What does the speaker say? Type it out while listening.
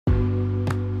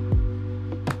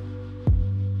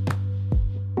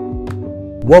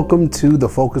Welcome to the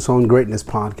Focus on Greatness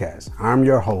podcast. I'm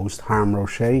your host, Hiram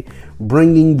Roche,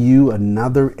 bringing you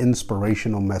another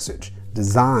inspirational message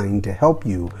designed to help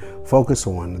you focus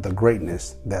on the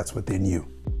greatness that's within you.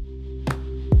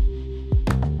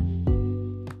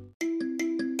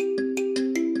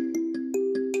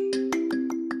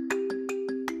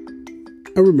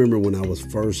 I remember when I was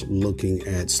first looking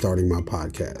at starting my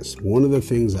podcast, one of the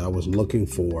things that I was looking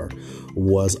for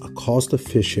was a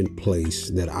cost-efficient place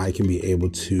that I can be able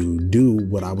to do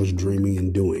what I was dreaming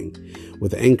and doing.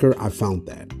 With Anchor, I found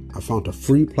that. I found a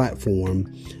free platform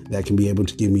that can be able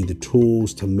to give me the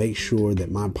tools to make sure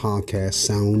that my podcasts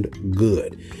sound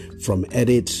good, from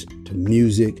edits to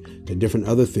music to different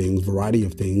other things, variety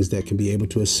of things that can be able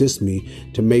to assist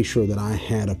me to make sure that I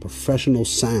had a professional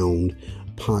sound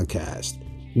podcast.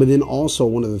 But then also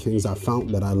one of the things I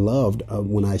found that I loved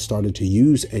when I started to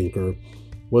use Anchor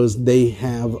was they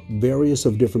have various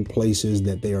of different places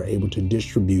that they are able to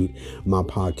distribute my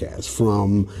podcast,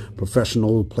 from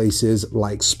professional places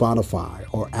like Spotify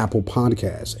or Apple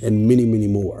Podcasts and many, many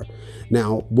more.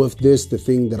 Now, with this, the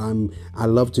thing that I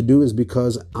love to do is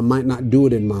because I might not do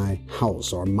it in my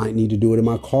house, or I might need to do it in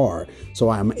my car. So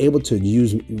I'm able to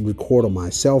record on my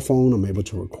cell phone. I'm able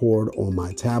to record on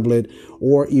my tablet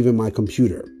or even my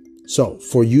computer. So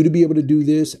for you to be able to do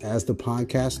this as the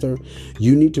podcaster,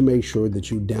 you need to make sure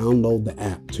that you download the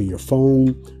app to your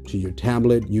phone, to your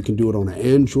tablet. You can do it on an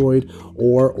Android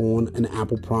or on an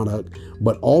Apple product.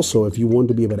 But also, if you want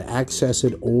to be able to access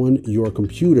it on your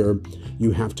computer,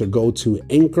 you have to go to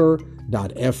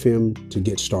anchor.fm to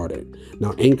get started.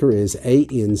 Now, Anchor is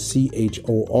ANCHOR.FM.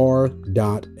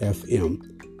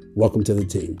 Welcome to the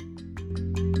team.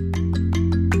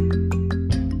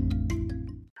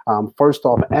 First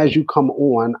off, as you come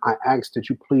on, I ask that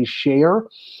you please share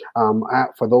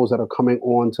for those that are coming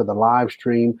on to the live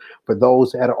stream. For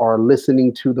those that are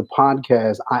listening to the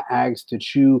podcast, I ask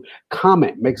that you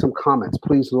comment, make some comments.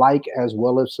 Please like as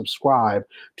well as subscribe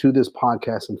to this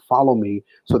podcast and follow me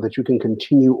so that you can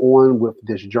continue on with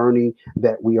this journey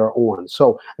that we are on.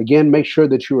 So again, make sure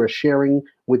that you are sharing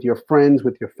with your friends,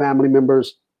 with your family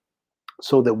members,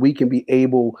 so that we can be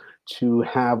able to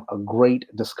have a great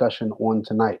discussion on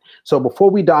tonight. So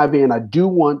before we dive in, I do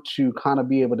want to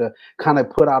be able to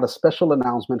put out a special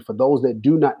announcement for those that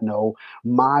do not know.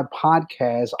 My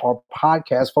podcast, our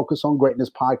podcast, Focus on Greatness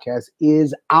podcast,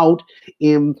 is out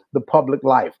in the public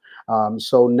life.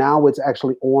 So now it's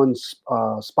actually on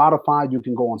Spotify. You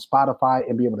can go on Spotify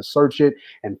and be able to search it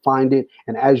and find it.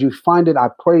 And as you find it, I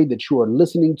pray that you are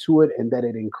listening to it and that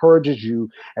it encourages you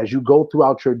as you go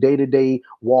throughout your day-to-day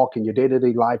walk and your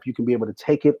day-to-day life. You can be able to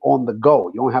take it on the go.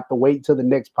 You don't have to wait till the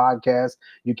next podcast.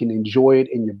 You can enjoy it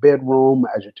in your bedroom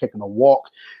as you're taking a walk,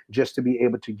 just to be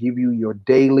able to give you your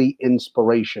daily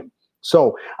inspiration.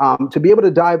 So to be able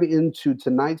to dive into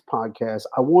tonight's podcast,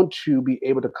 I want to be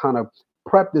able to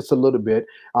prep this a little bit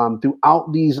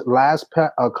throughout these last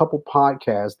couple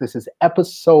podcasts. This is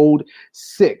episode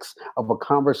 6 of a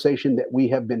conversation that we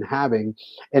have been having.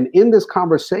 And in this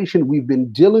conversation, we've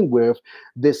been dealing with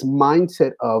this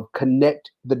mindset of connect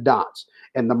the dots.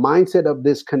 And the mindset of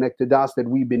this connect the dots that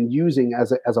we've been using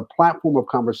as a platform of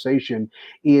conversation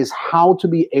is how to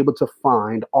be able to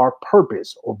find our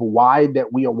purpose of why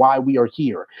we are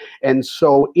here. And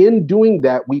so in doing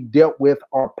that, we dealt with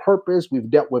our purpose. We've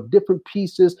dealt with different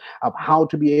pieces of how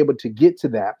to be able to get to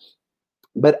that.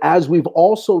 But as we've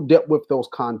also dealt with those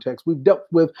contexts, we've dealt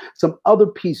with some other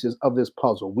pieces of this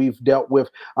puzzle. We've dealt with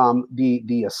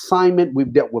the assignment.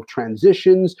 We've dealt with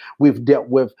transitions. We've dealt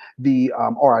with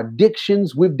our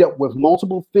addictions. We've dealt with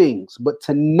multiple things. But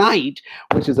tonight,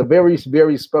 which is a very,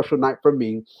 very special night for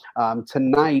me,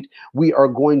 tonight we are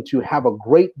going to have a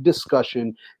great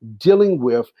discussion dealing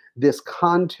with this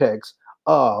context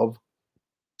of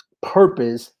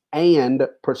purpose and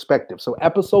perspective. So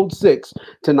episode 6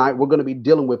 tonight, we're going to be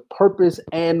dealing with purpose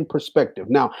and perspective.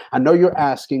 Now, I know you're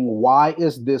asking, why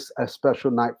is this a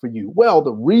special night for you? Well,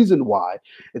 the reason why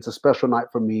it's a special night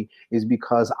for me is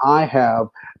because I have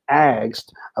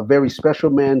asked a very special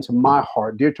man to my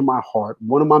heart, dear to my heart,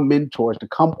 one of my mentors, to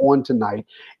come on tonight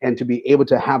and to be able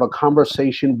to have a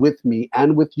conversation with me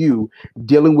and with you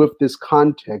dealing with this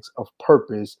context of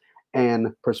purpose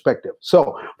and perspective.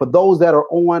 So for those that are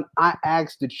on, I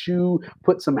ask that you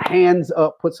put some hands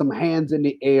up, put some hands in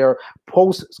the air,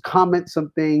 post, comment some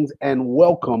things, and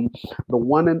welcome the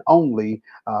one and only,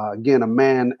 again, a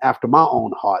man after my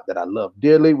own heart that I love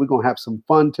dearly. We're going to have some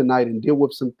fun tonight and deal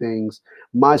with some things.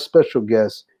 My special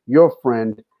guest, your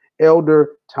friend,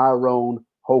 Elder Tyrone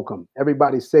Holcomb.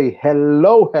 Everybody say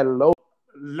hello, hello.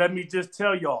 Let me just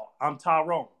tell y'all, I'm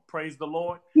Tyrone. Praise the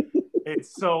Lord.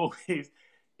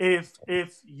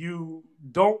 If you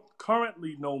don't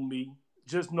currently know me,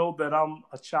 just know that I'm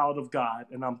a child of God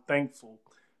and I'm thankful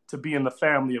to be in the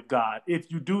family of God.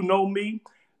 If you do know me,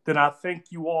 then I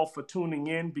thank you all for tuning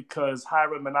in, because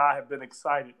Hiram and I have been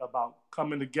excited about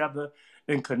coming together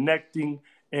and connecting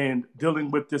and dealing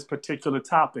with this particular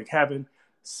topic. Having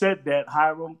said that,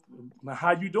 Hiram,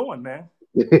 how you doing, man?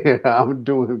 Yeah, I'm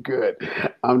doing good.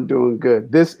 I'm doing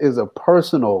good. This is a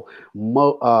personal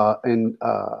and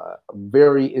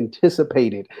very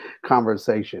anticipated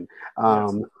conversation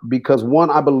Yes. because one,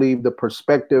 I believe the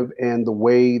perspective and the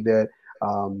way that,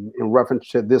 in reference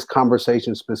to this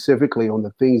conversation specifically on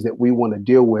the things that we want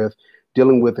to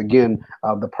dealing with again,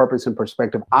 the purpose and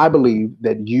perspective. I believe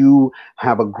that you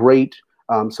have a great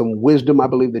some wisdom, I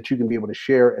believe, that you can be able to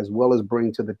share as well as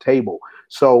bring to the table.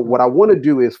 So, what I want to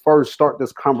do is first start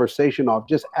this conversation off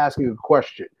just asking a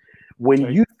question. When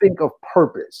Okay. you think of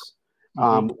purpose,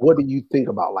 Hmm. what do you think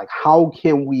about? Like, how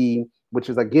can we, which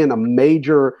is again a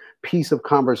major piece of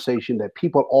conversation that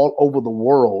people all over the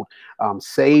world,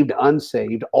 saved,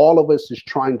 unsaved, all of us is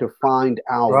trying to find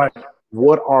out Right.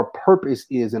 what our purpose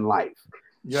is in life.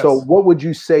 So, Yes. what would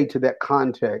you say to that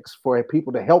context for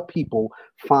people to help people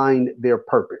find their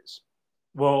purpose?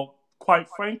 Well, quite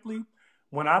frankly,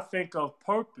 when I think of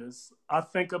purpose, I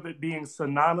think of it being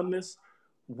synonymous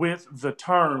with the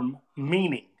term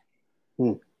meaning.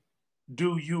 Hmm,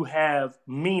 Do you have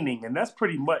meaning? And that's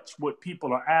pretty much what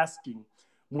people are asking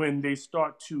when they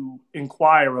start to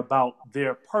inquire about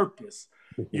their purpose.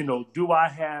 mhm, You know, do I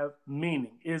have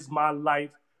meaning? Is my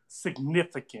life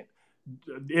significant?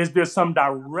 Is there some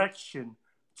direction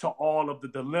to all of the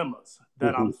dilemmas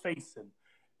that mhm, I'm facing?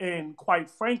 And quite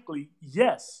frankly,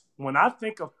 yes, when I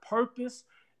think of purpose,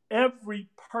 every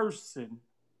person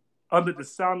under the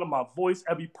sound of my voice,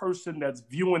 every person that's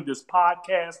viewing this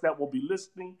podcast, that will be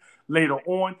listening later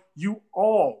on,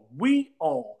 we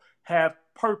all have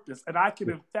purpose. And I can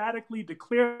emphatically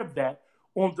declare that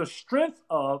on the strength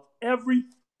of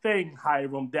everything,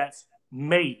 Hiram, that's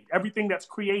made, everything that's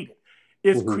created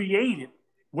is mhm, created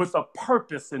with a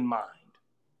purpose in mind.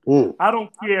 mm, I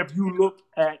don't care if you look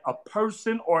at a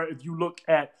person or if you look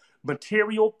at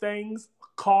material things,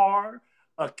 a car,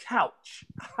 a couch.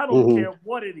 I don't mhm. care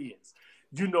what it is.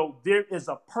 You know, there is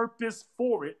a purpose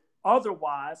for it.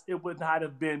 Otherwise, it would not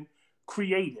have been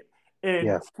created. And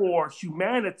Yeah. for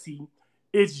humanity,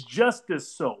 it's just as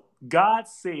so. God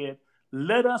said,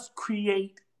 let us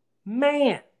create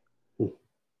man Mm,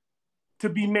 to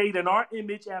be made in our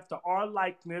image after our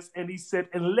likeness. And he said,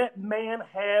 and let man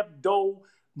have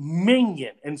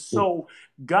dominion. And mm. so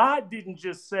God didn't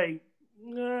just say,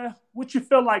 what you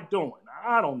feel like doing?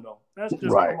 I don't know. Let's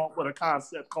just Right. come up with a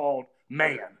concept called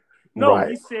man. No, Right.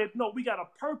 he said, no, we got a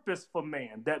purpose for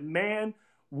man, that man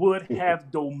would Mhm.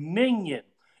 have dominion.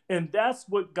 And that's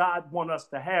what God wants us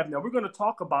to have. Now, we're going to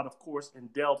talk about, of course,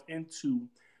 and delve into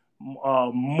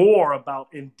more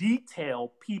about in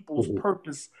detail people's Mhm.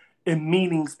 purpose and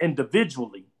meanings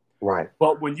individually. Right.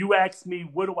 But when you ask me,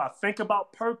 what do I think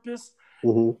about purpose?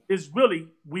 Mhm. Is really,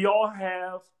 we all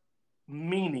have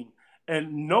meaning.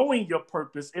 And knowing your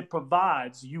purpose, it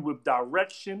provides you with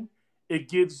direction, it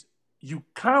gives you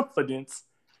confidence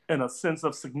and a sense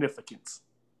of significance.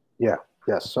 Yeah.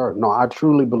 Yes, sir. No, I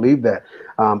truly believe that.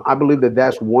 I believe that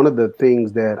that's one of the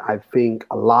things that I think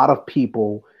a lot of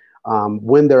people,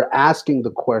 when they're asking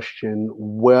the question,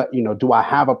 what, do I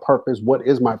have a purpose? What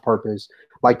is my purpose?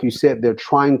 Like you said, they're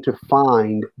trying to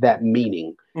find that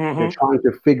meaning. They're Mm-hmm. trying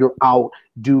to figure out,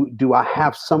 do I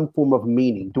have some form of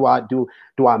meaning? Do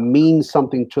I mean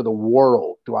something to the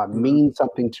world? Do I Mm-hmm. mean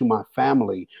something to my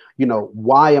family?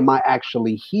 Why am I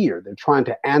actually here? They're trying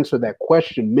to answer that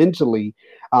question mentally,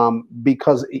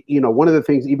 because one of the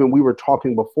things, even we were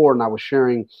talking before and I was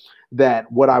sharing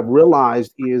that what I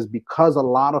realized is because a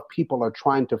lot of people are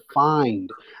trying to find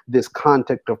this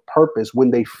context of purpose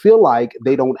when they feel like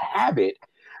they don't have it,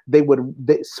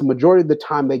 majority of the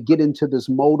time they get into this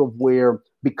mode of where,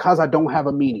 because I don't have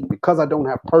a meaning, because I don't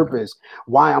have purpose,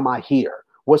 why am I here?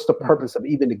 What's the Mm-hmm. purpose of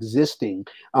even existing,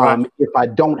 Right. if I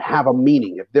don't have a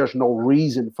meaning, if there's no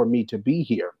reason for me to be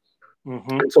here?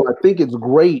 Mm-hmm. And so I think it's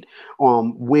great,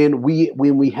 when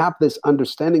we have this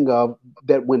understanding of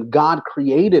that when God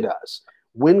created us,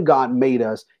 when God made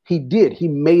us, He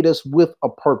made us with a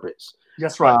purpose.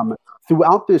 That's right. Um,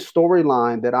 Throughout this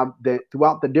storyline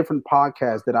throughout the different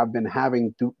podcasts that I've been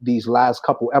having through these last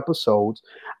couple episodes,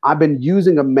 I've been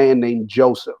using a man named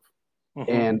Joseph. Mm-hmm.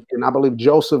 And I believe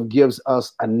Joseph gives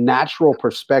us a natural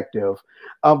perspective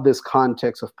of this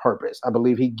context of purpose. I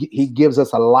believe he gives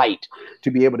us a light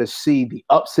to be able to see the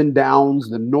ups and downs,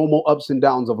 the normal ups and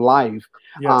downs of life,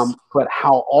 Yes. but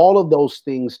how all of those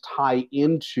things tie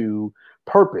into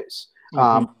purpose.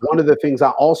 One of the things I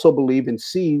also believe and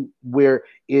see where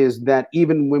is that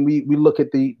even when we look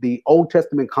at the Old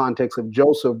Testament context of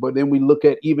Joseph, but then we look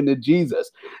at even at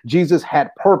Jesus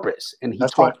had purpose, and he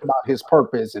That's talked right. about his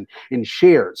purpose and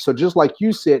shared. So just like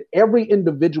you said, every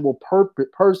individual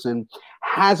person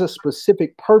has a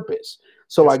specific purpose.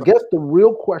 So Yes, I sir. guess the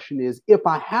real question is, if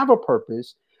I have a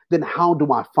purpose, then how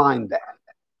do I find that?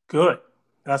 Good.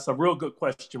 That's a real good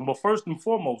question. Well, first and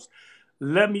foremost,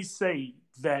 let me say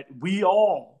that we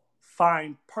all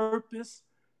find purpose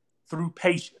through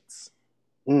patience.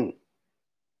 Mm,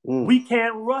 mm. We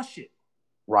can't rush it.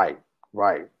 Right,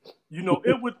 right. You know,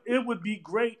 it would be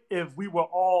great if we were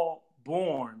all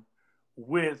born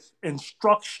with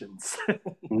instructions.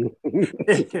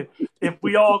 If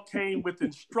we all came with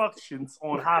instructions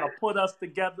on how to put us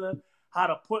together, how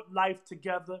to put life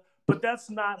together, but that's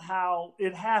not how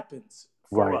it happens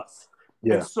for Right. us.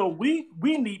 And Yeah. so we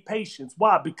need patience.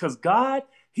 Why? Because God,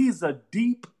 he's a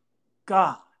deep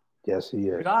God. Yes, he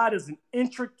is. God is an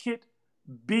intricate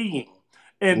being.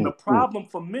 And the Mm. problem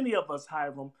for many of us,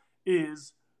 Hiram,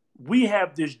 is we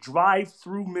have this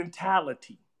drive-through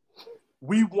mentality.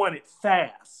 We want it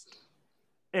fast.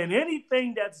 And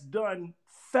anything that's done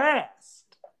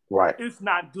fast Right. is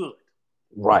not good.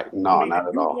 Right. I No, mean, if not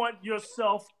at you all. want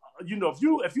yourself,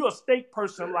 if you're a steak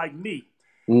person like me,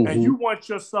 and Hmm. you want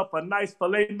yourself a nice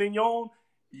filet mignon,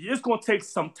 it's gonna take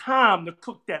some time to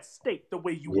cook that steak the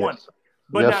way you want it. Yes.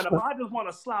 But now, Yes, if sir. I just want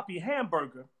a sloppy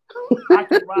hamburger, I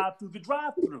can ride through the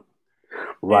drive-through.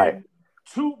 Right. And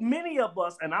too many of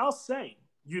us, and I'll say,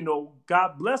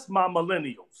 God bless my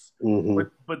millennials, Hmm.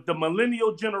 but the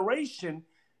millennial generation,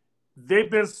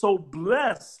 they've been so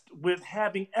blessed with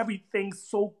having everything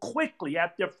so quickly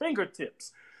at their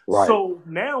fingertips. Right. So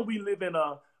now we live in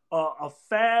a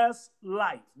fast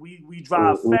life. We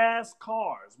drive Hmm. fast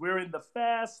cars. We're in the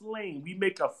fast lane. We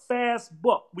make a fast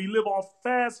buck. We live off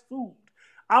fast food.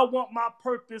 I want my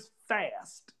purpose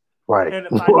fast. Right. And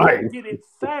if I Right. don't get it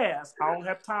fast, I don't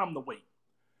have time to wait.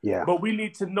 Yeah. But we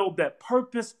need to know that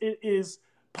purpose is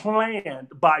planned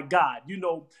by God.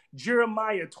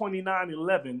 Jeremiah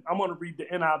 29:11, I'm going to read the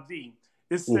NIV.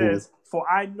 It Hmm. says, "For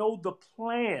I know the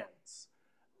plans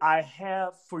I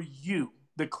have for you,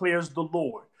 declares the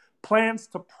Lord. Plans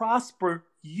to prosper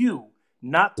you,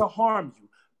 not to harm you.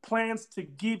 Plans to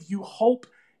give you hope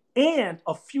and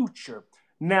a future."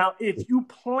 Now, if you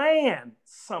plan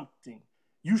something,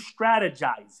 you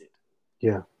strategize it.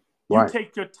 Yeah. You Right.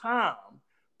 take your time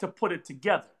to put it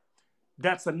together.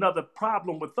 That's another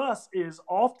problem with us is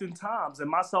oftentimes,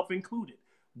 and myself included,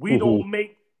 we Hmm. don't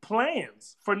make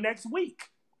plans for next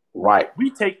week. Right. We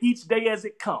take each day as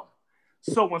it comes.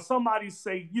 So when somebody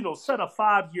say, set a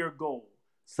 5-year goal,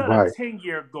 set a Right.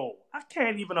 10-year goal, I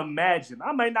can't even imagine.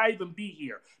 I may not even be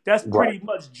here. That's Right. pretty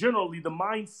much generally the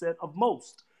mindset of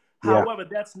most. Yeah. However,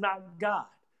 that's not God.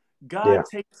 Yeah. God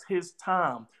takes his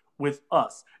time with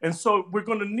us. And so we're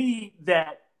going to need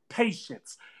that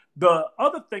patience. The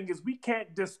other thing is we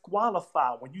can't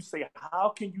disqualify when you say, how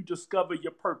can you discover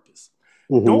your purpose?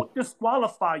 Hmm. Don't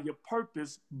disqualify your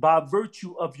purpose by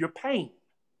virtue of your pain.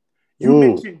 You Mm.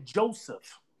 mentioned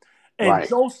Joseph, and Right.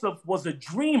 Joseph was a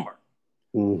dreamer.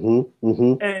 Hmm.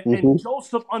 Hmm. And Hmm.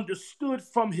 Joseph understood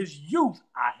from his youth,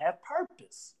 I have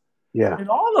purpose. Yeah. And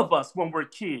all of us, when we're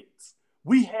kids,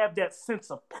 we have that sense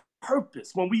of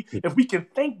purpose. If we can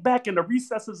think back in the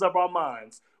recesses of our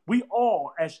minds, we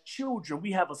all, as children,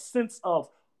 we have a sense of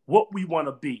what we want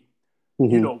to be,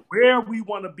 Hmm. where we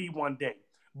want to be one day.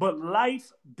 But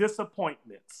life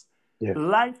disappointments, Yeah.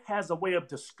 life has a way of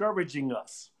discouraging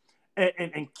us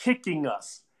and kicking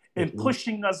us and Hmm.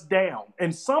 pushing us down.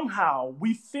 And somehow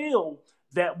we feel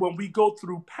that when we go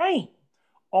through pain,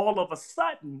 all of a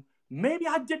sudden, maybe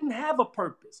I didn't have a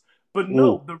purpose. But Mm.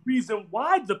 no, the reason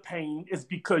why the pain is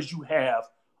because you have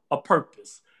a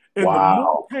purpose. And the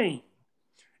more Wow. pain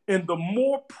and the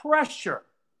more pressure,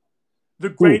 the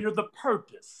Mm. greater the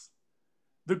purpose.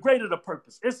 The greater the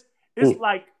purpose. It's Mm.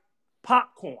 like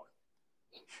popcorn.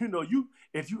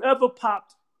 If you ever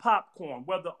popped popcorn,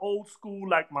 whether old school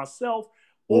like myself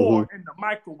Hmm. or in the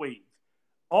microwave,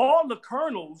 all the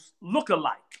kernels look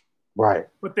alike, Right.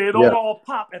 but they Yeah. don't all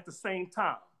pop at the same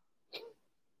time.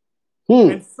 Hmm.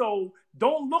 And so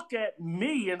don't look at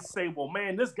me and say, well,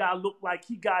 man, this guy looked like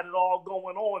he got it all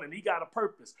going on and he got a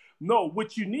purpose. No,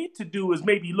 what you need to do is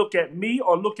maybe look at me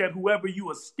or look at whoever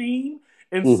you esteem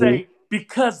and Hmm. say,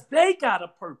 because they got a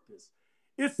purpose,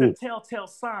 it's a Mm. telltale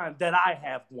sign that I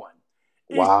have one.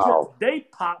 It's just Wow. they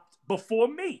popped before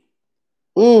me.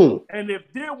 Mm. And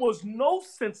if there was no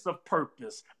sense of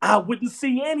purpose, I wouldn't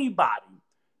see anybody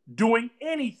doing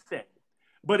anything.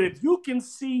 But if you can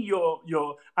see your,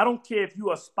 I don't care if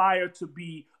you aspire to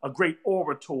be a great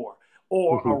orator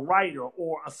or a Mm-hmm. writer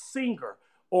or a singer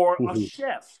or a Mm-hmm.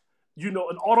 chef, an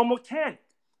auto mechanic.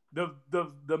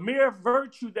 The mere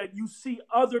virtue that you see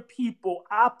other people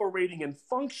operating and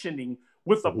functioning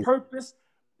with a Mm-hmm. purpose,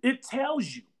 it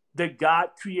tells you that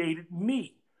God created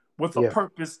me with a Yeah.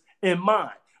 purpose in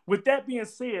mind. With that being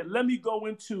said, let me go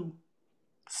into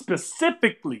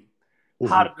specifically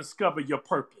how Mm-hmm. to discover your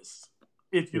purpose,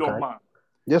 if you don't Okay. mind.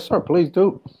 Yes, sir. Please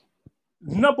do.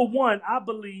 Number one, I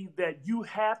believe that you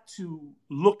have to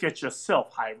look at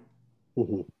yourself, Hiram.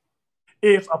 Mm-hmm.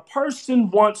 If a person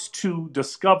wants to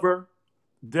discover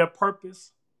their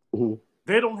purpose, Mm-hmm.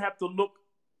 they don't have to look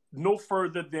no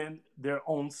further than their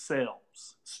own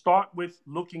selves. Start with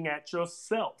looking at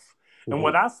yourself. And Mm-hmm.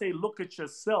 when I say look at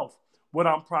yourself, what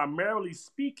I'm primarily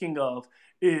speaking of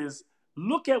is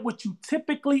look at what you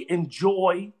typically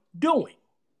enjoy doing.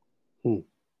 When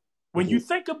Mm-hmm. you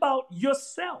think about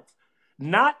yourself,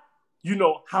 not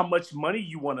how much money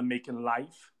you want to make in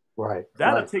life, Right.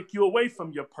 that'll Right. take you away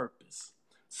from your purpose.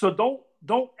 So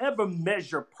don't ever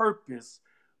measure purpose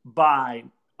by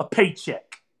a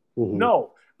paycheck. Mm-hmm.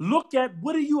 No, look at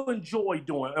what do you enjoy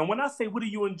doing. And when I say what do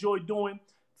you enjoy doing,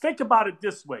 think about it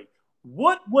this way.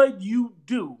 What would you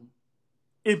do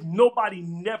if nobody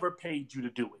never paid you to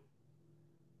do it?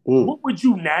 Mm. What would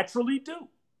you naturally do?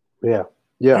 Yeah.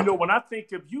 Yeah. When I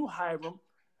think of you, Hiram,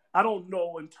 I don't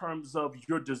know in terms of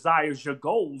your desires, your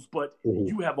goals, but Mm-hmm.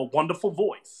 you have a wonderful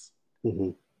voice.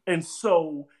 Mm-hmm. And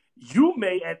so you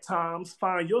may at times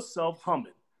find yourself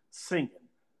humming, singing.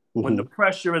 When the Mm-hmm.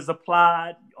 pressure is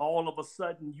applied, all of a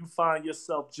sudden you find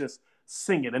yourself just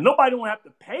singing. And nobody don't have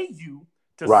to pay you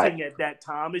to Right. sing at that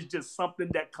time. It's just something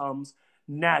that comes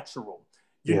natural.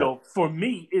 Yeah. For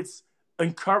me, it's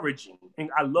encouraging. And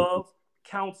I love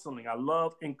counseling. I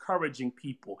love encouraging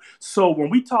people. So when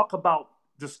we talk about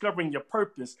discovering your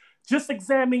purpose, just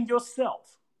examine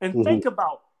yourself and Mm-hmm. think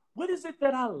about what is it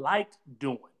that I like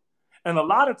doing? And a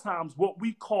lot of times, what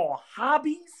we call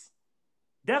hobbies,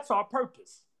 that's our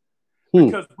purpose. Hmm.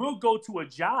 Because we'll go to a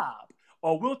job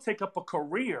or we'll take up a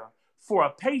career for a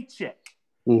paycheck.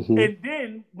 Mm-hmm. And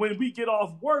then when we get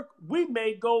off work, we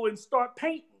may go and start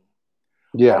painting.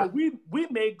 Yeah. Or we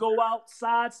may go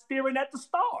outside staring at the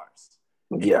stars.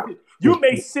 Yeah. You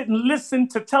may sit and listen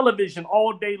to television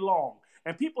all day long.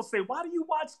 And people say, why do you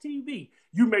watch TV?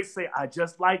 You may say, I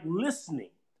just like listening.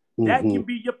 That Mm-hmm. can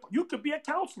be you could be a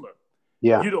counselor.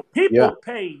 Yeah. Yeah. People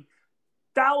pay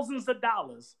thousands of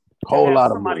dollars to Whole have lot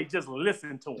of somebody money. just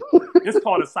listen to them. It's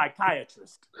called a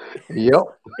psychiatrist. Yep.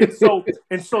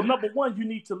 and so number one, you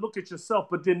need to look at yourself.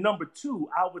 But then number two,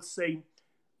 I would say,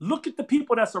 look at the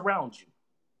people that's around you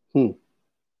Hmm.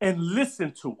 and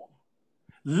listen to them.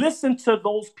 Listen to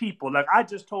those people. Like I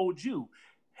just told you,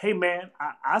 hey man,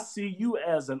 I see you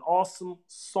as an awesome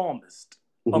psalmist,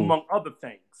 Mm-hmm. among other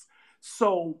things.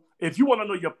 So if you want to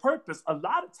know your purpose, a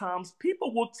lot of times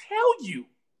people will tell you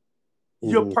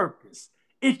your Mm-hmm. purpose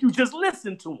if you just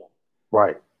listen to them.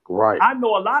 Right. Right. I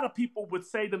know a lot of people would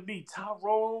say to me,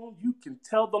 Tyrone, you can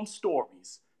tell them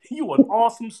stories. You an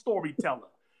awesome storyteller.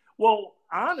 Well,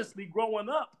 honestly, growing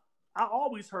up, I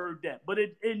always heard that, but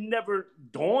it never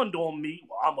dawned on me,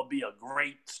 well, I'm going to be a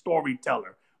great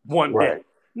storyteller one day. Right.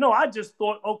 No, I just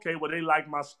thought, okay, well, they like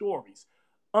my stories.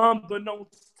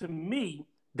 Unbeknownst to me,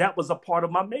 that was a part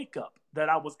of my makeup that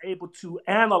I was able to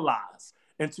analyze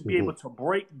and to be Mm-hmm. able to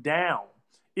break down,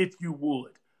 if you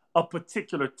would, a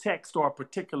particular text or a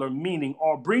particular meaning,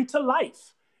 or bring to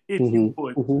life, if you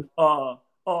would, Mm-hmm.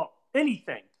 Mm-hmm.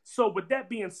 anything. So, with that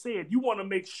being said, you want to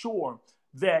make sure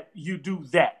that you do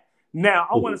that. Now,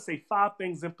 I want to say five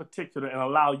things in particular and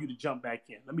allow you to jump back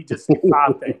in. Let me just say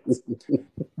five things.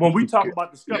 When we talk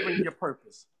about discovering your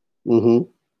purpose, Mm-hmm.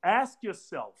 ask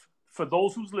yourself, for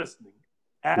those who's listening,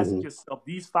 ask Mm-hmm. yourself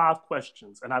these five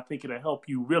questions, and I think it'll help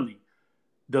you really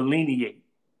delineate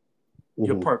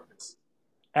your Mm-hmm. purpose.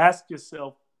 Ask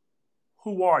yourself,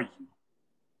 who are you?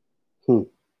 Hmm.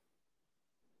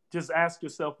 Just ask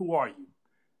yourself, who are you?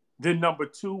 Then number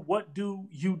two, what do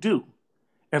you do?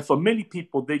 And for many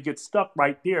people, they get stuck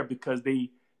right there because they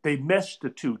mesh the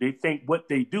two. They think what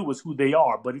they do is who they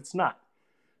are, but it's not.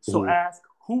 So Mm-hmm. ask,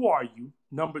 who are you?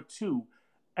 Number two,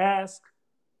 ask,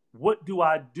 what do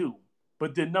I do?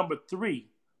 But then number three,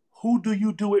 who do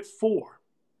you do it for?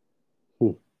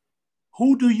 Hmm.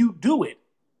 Who do you do it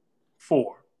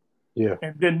for? Yeah.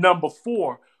 And then number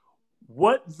four,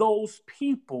 what those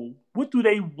people, what do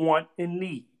they want and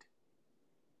need?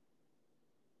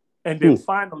 And then Hmm.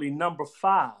 finally, number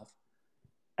five,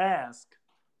 ask,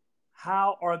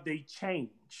 how are they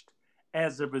changed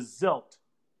as a result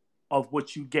of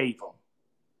what you gave them?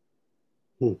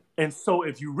 Hmm. And so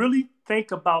if you really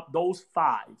think about those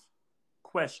 5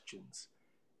 questions,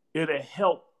 it'll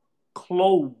help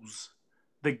close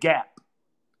the gap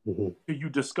Hmm. to you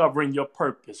discovering your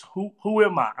purpose. Who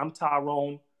am I? I'm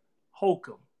Tyrone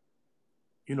Holcomb.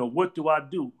 What do I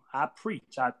do? I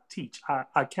preach, I teach,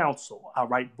 I counsel, I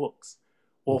write books.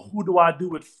 Or who do I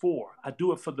do it for? I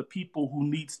do it for the people who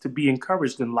needs to be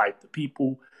encouraged in life, the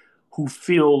people who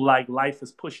feel like life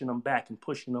is pushing them back and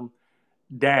pushing them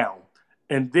down.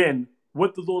 And then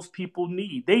what do those people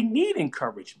need? They need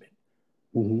encouragement.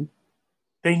 Hmm.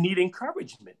 They need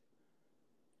encouragement.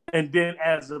 And then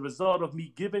as a result of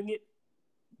me giving it,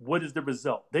 what is the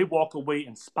result? They walk away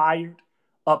inspired,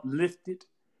 uplifted.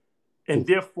 And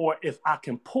therefore, if I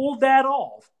can pull that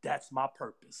off, that's my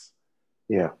purpose.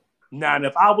 Yeah. Now, and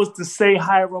if I was to say,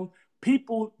 Hiram,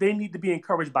 people, they need to be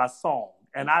encouraged by song.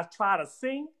 And I try to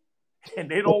sing and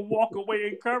they don't walk away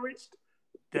encouraged,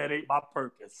 that ain't my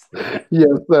purpose.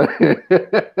 Yes, sir.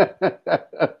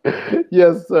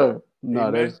 Yes, sir. No,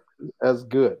 Amen. that's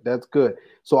good. That's good.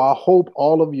 So I hope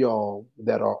all of y'all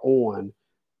that are on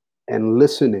and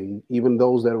listening, even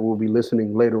those that will be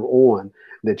listening later on,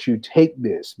 that you take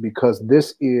this, because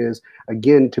this is,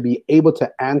 again, to be able to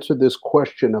answer this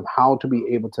question of how to be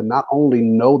able to not only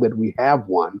know that we have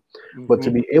one, but to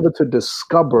be able to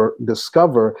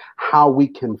discover how we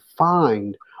can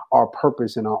find our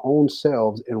purpose in our own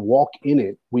selves and walk in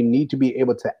it. We need to be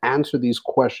able to answer these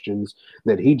questions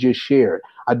that he just shared.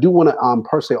 I do want to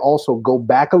personally also go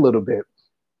back a little bit,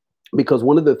 because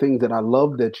one of the things that I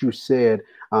love that you said,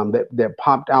 that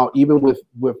popped out, even with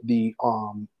the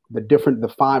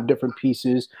 5 different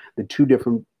pieces, the 2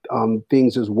 different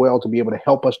things as well, to be able to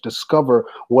help us discover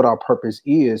what our purpose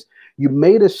is. You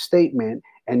made a statement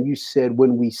and you said,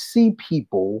 when we see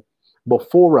people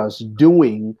before us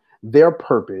doing their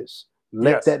purpose,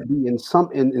 let Yes. that be in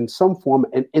some form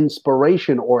an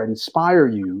inspiration, or inspire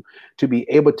you to be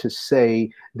able to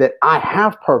say that I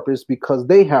have purpose because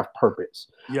they have purpose.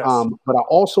 Yes. But I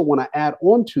also want to add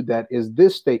on to that is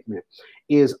this statement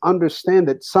is, understand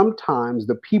that sometimes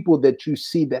the people that you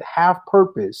see that have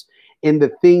purpose in the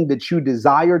thing that you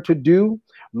desire to do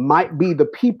might be the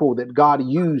people that God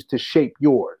used to shape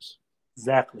yours.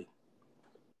 Exactly.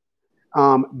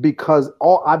 Because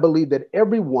I believe that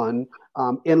everyone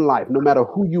in life, no matter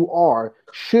who you are,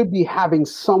 should be having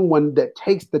someone that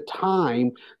takes the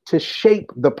time to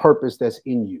shape the purpose that's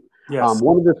in you. Yes.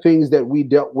 One of the things that we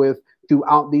dealt with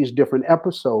throughout these different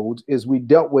episodes is we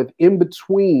dealt with in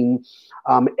between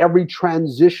every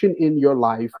transition in your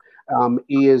life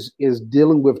is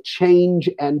dealing with change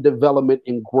and development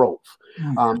and growth.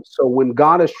 So when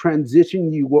God is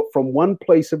transitioning you from one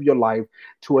place of your life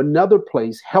to another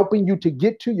place, helping you to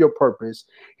get to your purpose,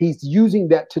 he's using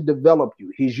that to develop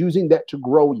you. He's using that to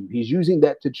grow you. He's using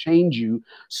that to change you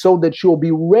so that you'll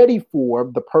be ready for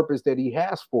the purpose that he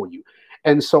has for you.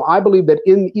 And so I believe that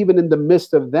even in the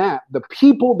midst of that, the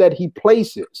people that he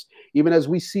places, even as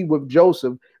we see with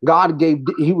Joseph,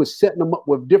 he was setting them up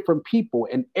with different people,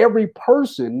 and every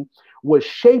person was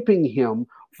shaping him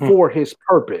for his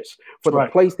purpose, for the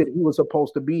place that he was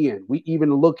supposed to be in. We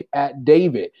even look at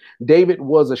David. David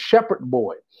was a shepherd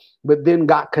boy, but then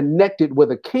got connected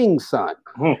with a king's son.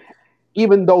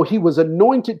 Even though he was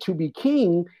anointed to be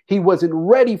king, he wasn't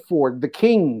ready for the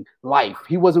king life.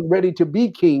 He wasn't ready to be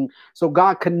king. So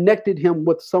God connected him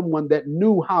with someone that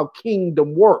knew how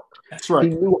kingdom worked. That's right. He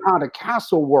knew how the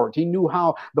castle worked. He knew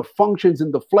how the functions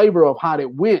and the flavor of how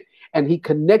it went. And he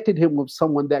connected him with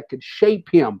someone that could shape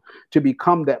him to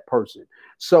become that person.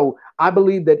 So I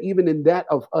believe that even in that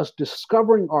of us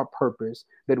discovering our purpose,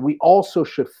 that we also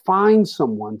should find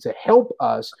someone to help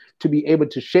us to be able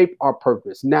to shape our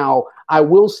purpose. Now, I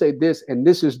will say this, and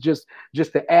this is just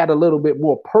to add a little bit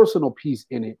more personal piece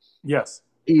in it. Yes.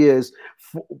 Is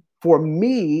for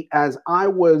me, as I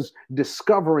was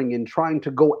discovering and trying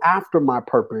to go after my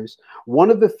purpose,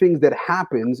 one of the things that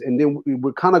happens, and then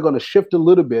we're kind of going to shift a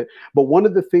little bit, but one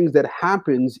of the things that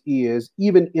happens is,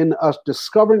 even in us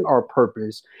discovering our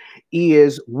purpose,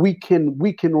 is we can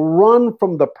run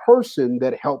from the person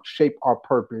that helped shape our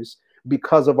purpose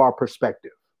because of our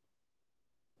perspective.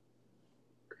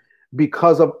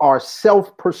 Because of our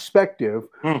self perspective,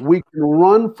 we can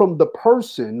run from the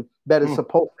person that is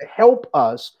supposed to help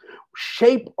us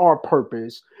shape our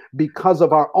purpose because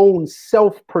of our own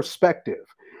self perspective.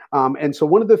 And so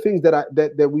one of the things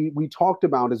that we talked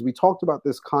about is we talked about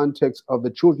this context of the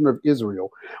children of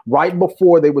Israel right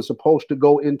before they were supposed to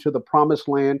go into the promised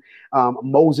land.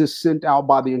 Moses sent out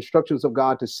by the instructions of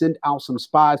God to send out some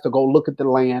spies to go look at the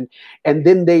land, and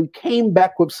then they came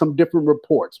back with some different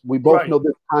reports. We both know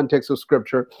this context of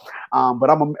scripture, but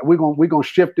we're gonna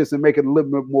shift this and make it a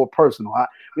little bit more personal.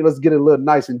 Let's get it a little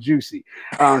nice and juicy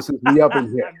since we up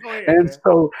in here.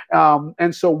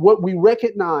 And so what we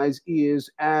recognize is,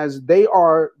 as they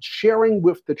are sharing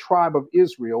with the tribe of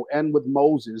Israel and with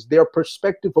Moses their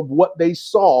perspective of what they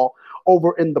saw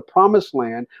over in the promised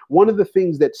land, one of the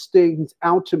things that stands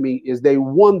out to me is they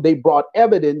brought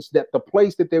evidence that the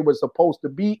place that they were supposed to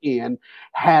be in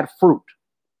had fruit.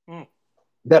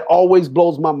 That always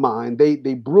blows my mind.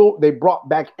 They brought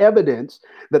back evidence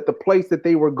that the place that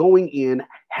they were going in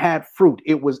had fruit.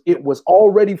 It was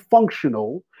already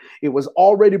functional. It was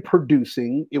already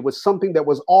producing. It was something that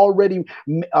was already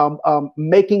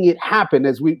making it happen,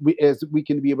 as we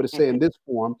can be able to say in this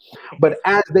form. But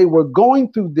as they were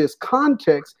going through this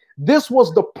context, this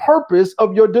was the purpose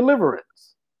of your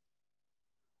deliverance,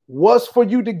 was for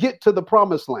you to get to the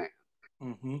promised land.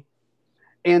 Mm-hmm.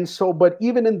 And so, but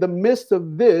even in the midst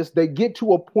of this, they get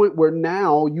to a point where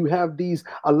now you have these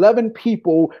 11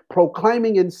 people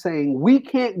proclaiming and saying, we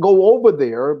can't go over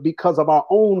there because of our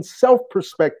own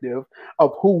self-perspective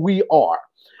of who we are.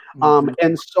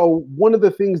 And so one of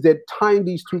the things that tying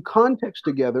these two contexts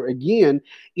together again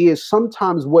is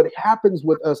sometimes what happens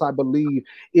with us, I believe,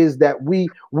 is that we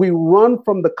run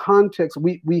from the context.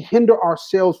 We hinder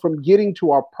ourselves from getting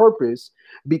to our purpose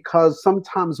because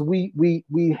sometimes we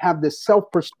have this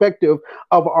self-perspective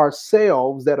of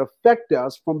ourselves that affect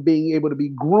us from being able to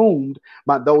be groomed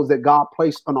by those that God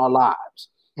placed in our lives.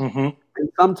 Mm-hmm. And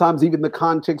sometimes even the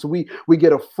context, we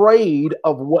get afraid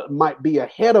of what might be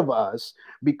ahead of us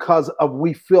because of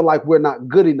we feel like we're not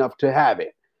good enough to have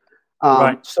it.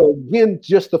 So again,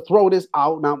 just to throw this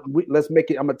out now, let's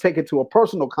make it. I'm gonna take it to a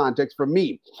personal context. For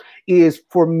me,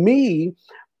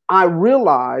 I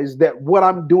realize that what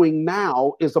I'm doing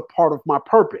now is a part of my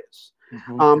purpose.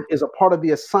 Mm-hmm. Is a part of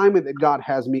the assignment that God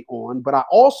has me on. But I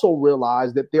also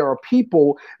realize that there are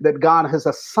people that God has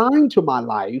assigned to my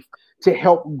life to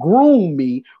help groom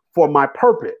me for my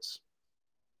purpose.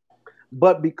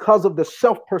 But because of the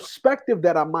self-perspective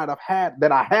that I might have had,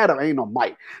 that I had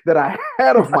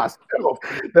of myself,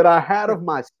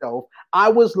 I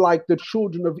was like the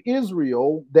children of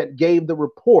Israel that gave the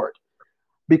report.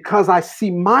 Because I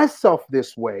see myself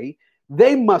this way,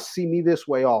 they must see me this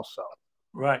way also.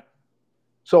 Right.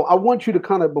 So I want you to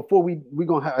kind of, before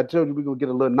I told you we're gonna get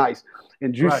a little nice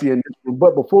and juicy in this one,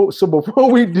 but before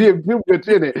we dig too much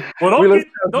in it, well,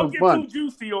 don't get too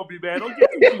juicy on me, man. Don't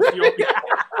get too juicy on me.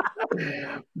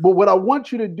 But what I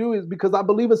want you to do is, because I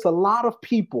believe it's a lot of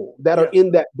people that are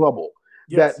in that bubble,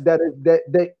 that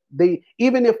they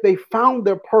even if they found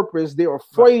their purpose, they're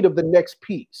afraid of the next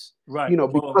piece,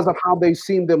 because of how they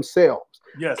seen themselves.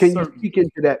 Yes, can you speak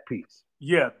into that piece?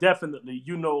 Yeah, definitely.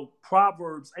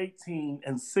 Proverbs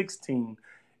 18:16,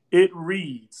 it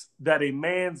reads that a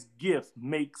man's gift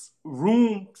makes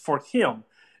room for him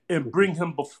and bring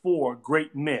him before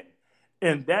great men.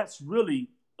 And that's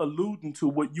really alluding to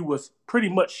what you was pretty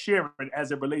much sharing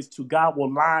as it relates to God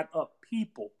will line up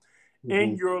people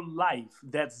in your life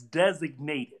that's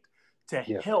designated to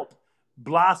help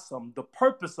blossom the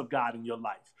purpose of God in your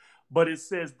life. But it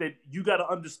says that you got to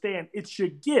understand it's your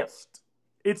gift.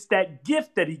 It's that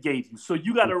gift that he gave you. So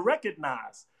you got to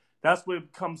recognize that's where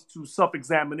it comes to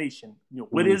self-examination.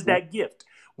 What is that gift?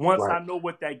 Once I know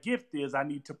what that gift is, I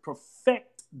need to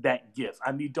perfect that gift.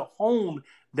 I need to hone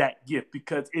that gift,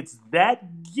 because it's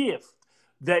that gift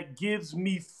that gives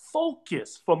me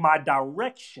focus for my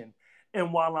direction.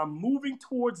 And while I'm moving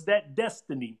towards that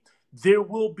destiny, there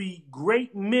will be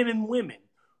great men and women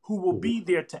who will be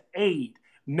there to aid.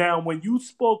 Now, when you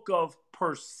spoke of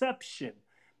perception,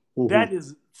 that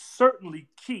is certainly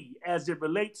key as it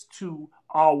relates to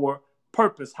our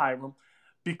purpose, Hiram,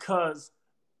 because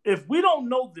if we don't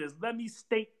know this, let me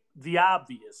state the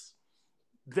obvious,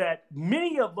 that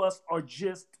many of us are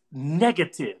just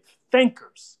negative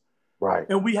thinkers. Right.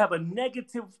 And we have a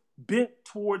negative bent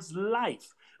towards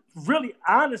life. Really,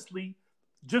 honestly,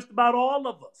 just about all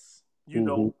of us,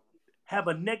 have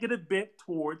a negative bent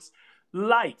towards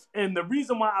life. And the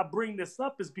reason why I bring this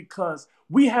up is because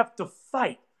we have to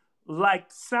fight. Like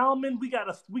salmon, we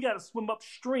gotta swim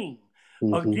upstream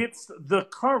against the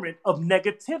current of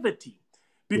negativity.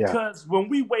 Because when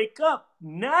we wake up,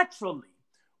 naturally,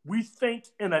 we think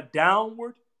in a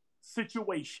downward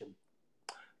situation.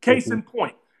 Case in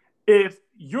point, if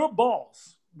your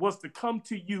boss was to come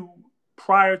to you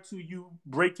prior to you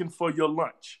breaking for your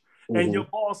lunch. And Mm-hmm. your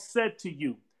boss said to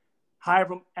you,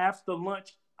 Hiram, after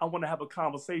lunch, I want to have a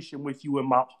conversation with you in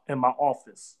my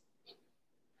office.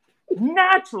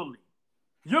 Naturally,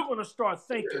 you're going to start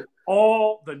thinking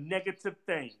all the negative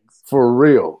things For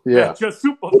real. Yeah. that your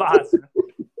supervisor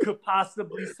could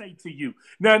possibly say to you.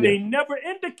 Now, Yeah. they never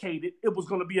indicated it was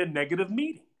going to be a negative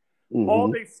meeting. Mm-hmm.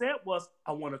 All they said was,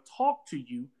 I want to talk to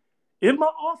you in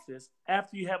my office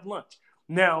after you have lunch.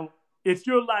 Now, if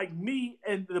you're like me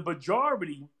and the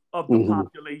majority of the Mm-hmm.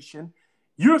 population,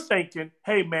 you're thinking,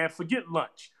 hey, man, forget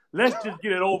lunch. Let's just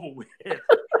get it over with.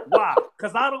 Why?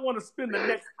 Because I don't want to spend the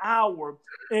next hour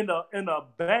in a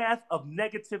bath of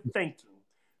negative thinking.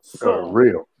 So,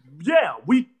 real. yeah,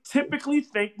 we typically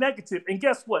think negative. And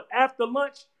guess what? After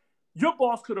lunch, your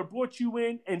boss could have brought you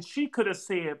in and she could have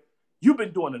said, you've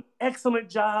been doing an excellent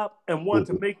job, and wanted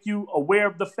to make you aware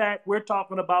of the fact we're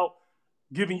talking about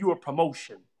giving you a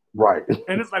promotion. Right.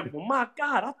 And it's like, well, my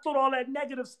God, I thought all that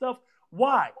negative stuff.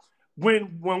 Why?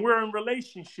 When we're in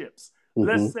relationships,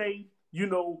 let's say, you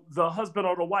know, the husband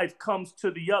or the wife comes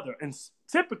to the other, and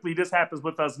typically this happens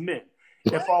with us men.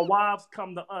 If our wives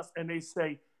come to us and they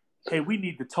say, hey, we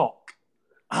need to talk.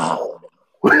 Oh,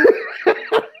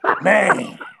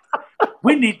 man,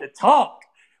 we need to talk.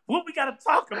 What we got to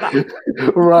talk about?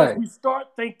 Right. We start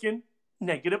thinking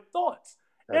negative thoughts.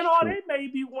 That's and all true. they may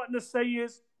be wanting to say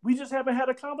is, we just haven't had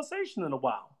a conversation in a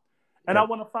while. And I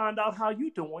want to find out how you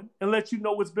doing and let you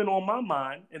know what's been on my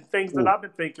mind and things that I've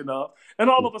been thinking of. And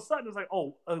all of a sudden, it's like,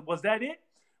 oh, was that it?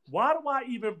 Why do I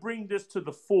even bring this to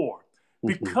the fore?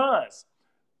 Because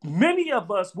many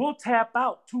of us will tap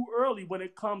out too early when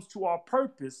it comes to our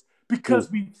purpose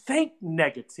because we think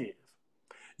negative.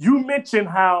 You mentioned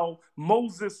how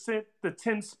Moses sent the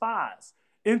 10 spies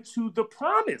into the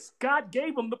promise. God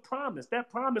gave them the promise. That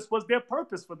promise was their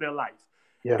purpose for their life.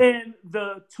 Yeah. And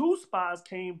the 2 spies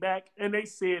came back and they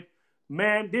said,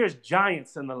 man, there's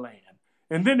giants in the land.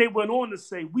 And then they went on to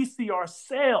say, we see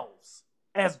ourselves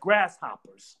as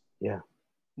grasshoppers. Yeah.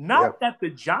 Not that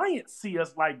the giants see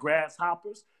us like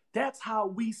grasshoppers. That's how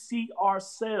we see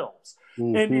ourselves.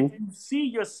 And if you see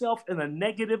yourself in a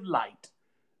negative light,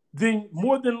 then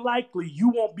more than likely you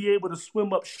won't be able to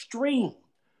swim upstream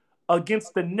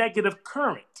against the negative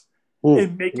current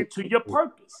and make it to your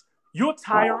purpose. You'll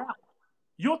tire out.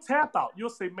 You'll tap out. You'll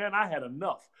say, man, I had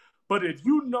enough. But if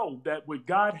you know that what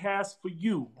God has for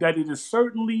you, that it is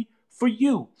certainly for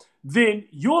you, then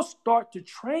you'll start to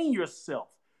train yourself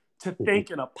to think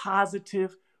in a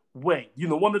positive way. You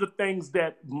know, one of the things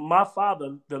that my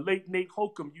father, the late Nate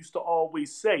Holcomb, used to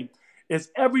always say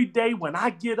is every day when I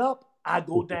get up, I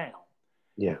go down.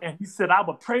 Yeah. And he said, I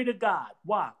would pray to God.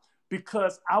 Why?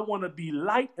 Because I want to be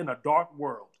light in a dark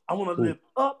world. I want to live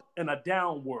up in a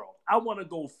down world. I want to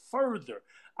go further.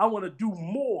 I want to do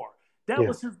more. That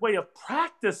was his way of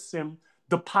practicing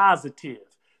the positive.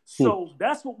 So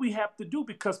that's what we have to do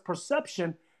because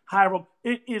perception, Hiram,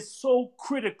 it is so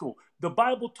critical. The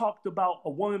Bible talked about a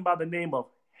woman by the name of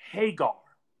Hagar.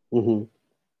 And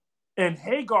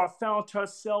Hagar found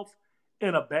herself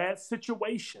in a bad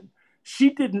situation. She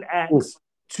didn't ask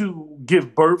to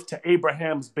give birth to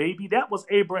Abraham's baby. That was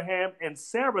Abraham and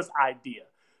Sarah's idea.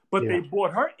 But they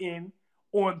brought her in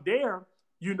on their,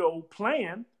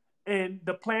 plan, and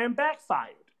the plan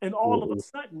backfired. And all of a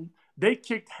sudden, they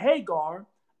kicked Hagar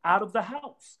out of the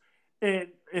house. And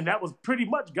that was pretty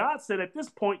much, God said, at this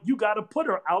point, you got to put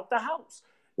her out the house.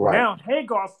 Right. Now,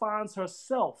 Hagar finds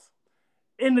herself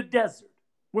in the desert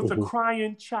with a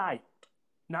crying child.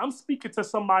 Now, I'm speaking to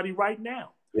somebody right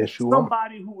now. Yes, you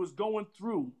somebody are. Who is going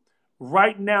through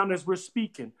right now as we're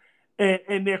speaking.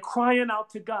 And they're crying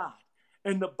out to God.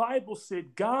 And the Bible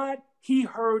said, God, he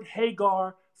heard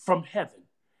Hagar from heaven.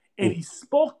 And he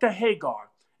spoke to Hagar.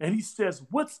 And he says,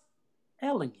 what's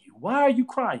ailing you? Why are you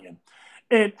crying?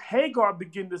 And Hagar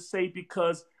began to say,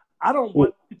 because I don't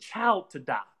want the child to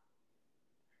die.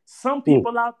 Some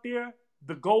people out there,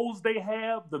 the goals they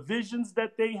have, the visions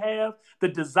that they have, the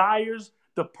desires,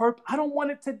 the purpose, I don't want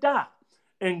it to die.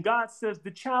 And God says the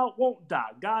child won't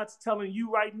die. God's telling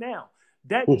you right now,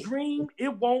 that dream,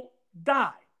 it won't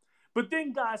die. But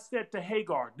then God said to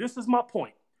Hagar, this is my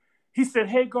point. He said,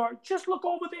 Hagar, just look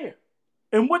over there.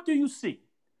 And what do you see?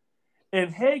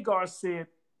 And Hagar said,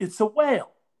 it's a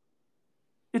well.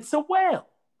 It's a well.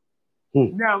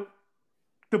 Now,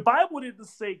 the Bible didn't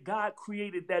say God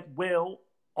created that well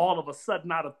all of a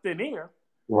sudden out of thin air.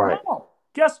 Right. No.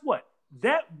 Guess what?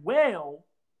 That well,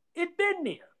 it been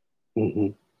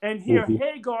there. And here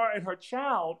Hagar and her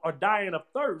child are dying of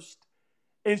thirst,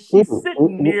 and she's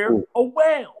sitting near a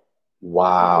well.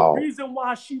 Wow. The reason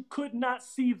why she could not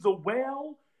see the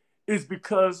well is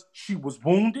because she was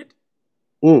wounded.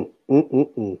 Mm, mm,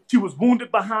 mm, mm. She was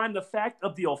wounded behind the fact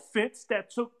of the offense that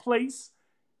took place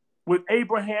with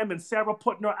Abraham and Sarah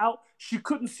putting her out. She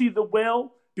couldn't see the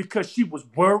well because she was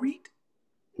worried,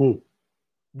 Mm,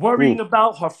 worrying mm,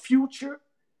 about her future.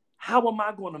 How am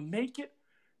I going to make it?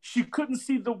 She couldn't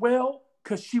see the well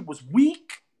because she was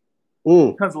weak,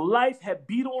 mm, because life had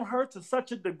beat on her to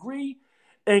such a degree.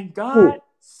 And mm. God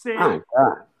said, My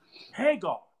God.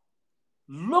 Hagar,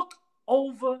 look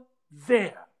over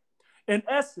there. In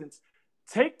essence,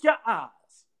 take your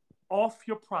eyes off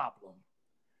your problem.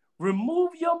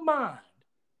 Remove your mind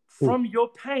Mm, from your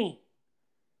pain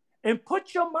and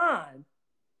put your mind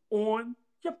on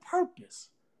your purpose,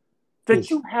 mm, that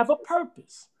you have a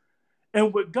purpose.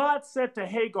 And what God said to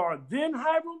Hagar then,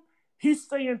 Hiram, he's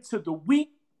saying to the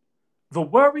weak, the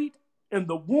worried, and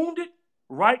the wounded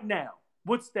right now,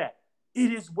 what's that?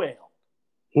 It is well.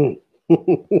 mm.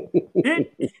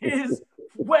 It is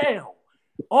well.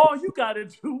 All you got to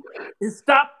do is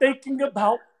stop thinking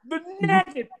about the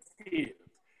negative.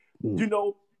 Mm, You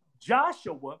know,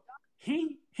 Joshua,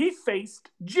 he faced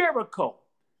Jericho,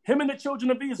 him and the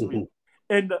children of Israel.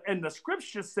 mhm. And the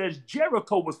scripture says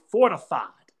Jericho was fortified.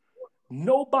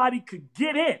 Nobody could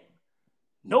get in.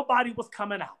 Nobody was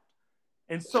coming out.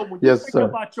 And so when you Yes, think sir.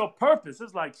 about your purpose,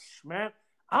 it's like, man,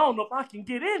 I don't know if I can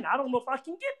get in. I don't know if I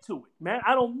can get to it, man.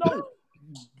 I don't know.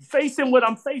 Facing what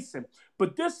I'm facing.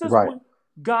 But this is Right. what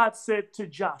God said to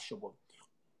Joshua.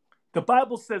 The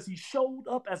Bible says he showed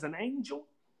up as an angel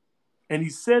and he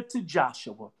said to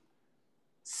Joshua,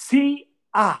 see,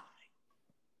 I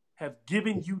have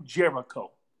given you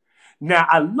Jericho. Now,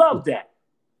 I love that.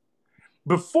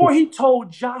 Before he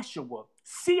told Joshua,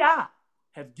 see, I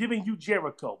have given you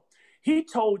Jericho, he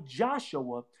told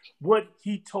Joshua what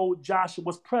he told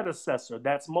Joshua's predecessor,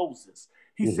 that's Moses.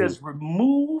 He Mhm. says,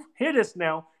 remove, hear this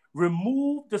now,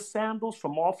 remove the sandals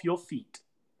from off your feet.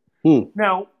 Mm,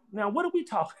 Now, what are we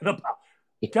talking about?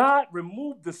 God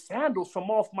removed the sandals from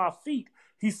off my feet.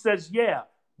 He says, yeah.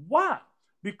 Why?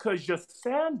 Because your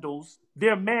sandals,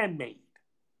 they're man-made.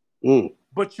 mm.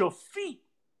 But your feet,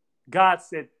 God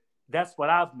said, that's what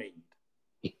I've made.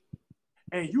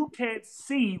 And you can't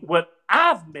see what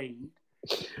I've made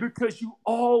because you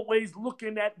always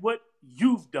looking at what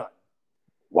you've done.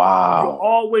 You're Wow.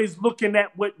 always looking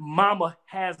at what mama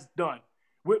has done,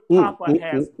 what Mm, papa mm,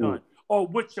 has mm, done, mm. or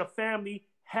what your family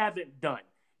haven't done.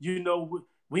 You know,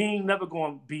 we ain't never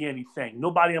going to be anything.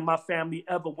 Nobody in my family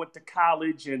ever went to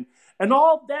college and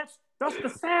all that's the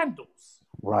sandals.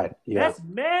 Right. Yeah. That's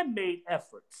man-made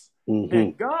efforts. Hmm.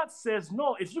 And God says,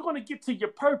 no, if you're going to get to your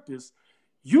purpose,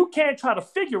 you can't try to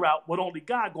figure out what only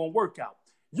God going to work out.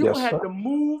 You're going Yes, to have sir. to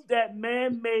move that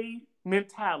man-made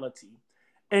mentality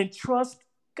and trust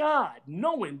God,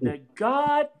 knowing that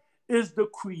God is the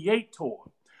creator.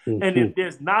 And Mm-hmm. if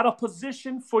there's not a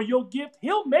position for your gift,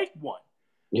 he'll make one.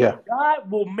 Yeah.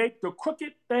 God will make the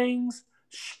crooked things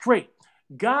straight.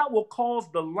 God will cause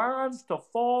the lines to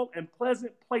fall in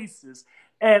pleasant places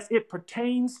as it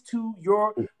pertains to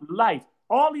your life.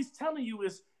 All he's telling you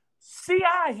is, see,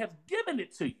 I have given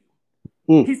it to you.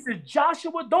 Mm. He said,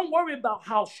 Joshua, don't worry about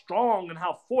how strong and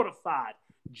how fortified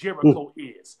Mm. Jericho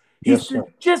is. He Yes, said,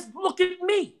 sir. just look at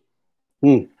me.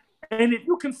 Mm. And if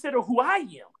you consider who I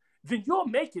am, then you'll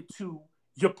make it to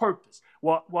your purpose.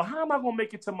 Well, how am I going to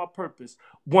make it to my purpose?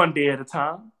 One day at a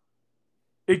time.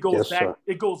 Yes, sir.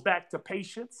 It goes back to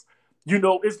patience. You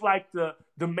know, it's like the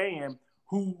man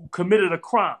who committed a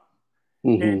crime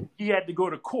Hmm. and he had to go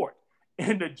to court.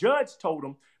 And the judge told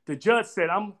him, the judge said,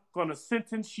 I'm going to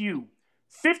sentence you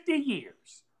 50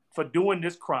 years for doing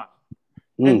this crime.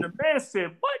 And Mm. the man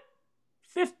said, what?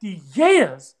 50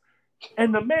 years?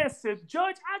 And the man said,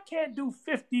 Judge, I can't do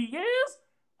 50 years.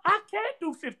 I can't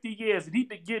do 50 years. And he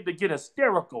began to get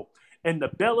hysterical. And the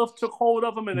bailiff took hold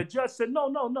of him, and the judge said, no,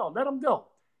 no, no, let him go.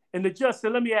 And the judge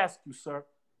said, let me ask you, sir.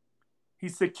 He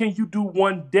said, can you do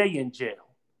 1 day in jail?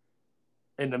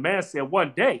 And the man said,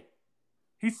 1 day?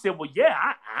 He said, well, yeah,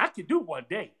 I can do 1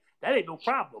 day. That ain't no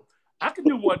problem. I can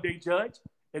do 1 day, Judge.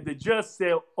 And the judge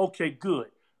said, okay, good.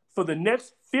 For the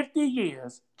next 50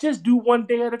 years, just do 1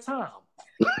 day at a time.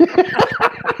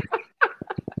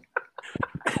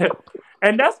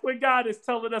 And that's what God is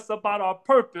telling us about our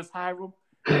purpose, Hiram.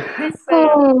 He's saying,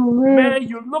 Oh man. man,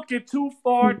 you're looking too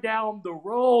far down the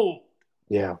road.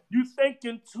 Yeah. You're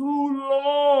thinking too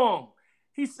long.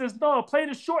 He says, no, play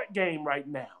the short game right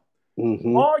now.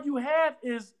 Hmm. All you have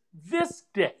is this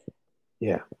day.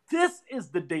 Yeah. This is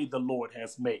the day the Lord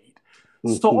has made.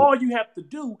 So Hmm. all you have to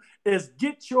do is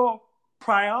get your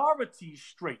priorities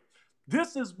straight.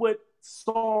 This is what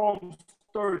Psalm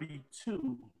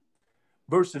 32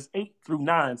 verses 8 through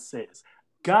 9 says.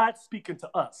 God speaking to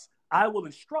us. I will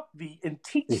instruct thee and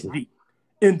teach thee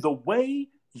in the way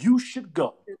you should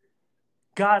go.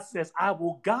 God says, I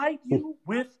will guide you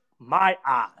with my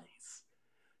eyes.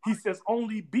 He says,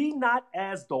 only be not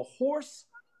as the horse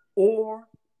or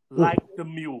like the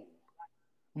mule.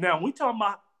 Now, when we talk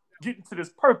about getting to this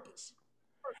purpose,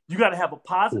 you got to have a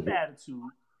positive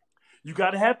attitude. You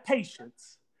got to have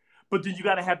patience, but then you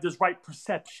got to have this right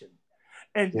perception.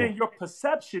 And then your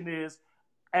perception is,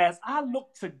 as I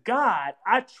look to God,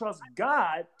 I trust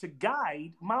God to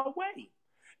guide my way.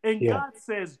 And God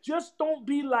says, just don't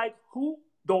be like who?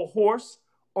 The horse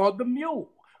or the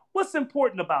mule. What's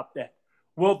important about that?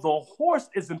 Well, the horse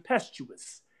is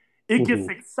impetuous. It gets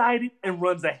excited and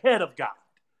runs ahead of God.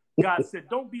 God said,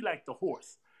 don't be like the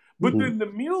horse. But then the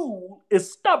mule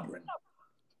is stubborn.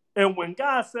 And when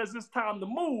God says it's time to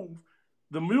move,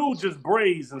 the mule just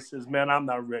brays and says, man, I'm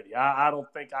not ready. I don't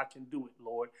think I can do it,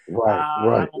 Lord.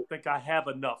 I don't think I have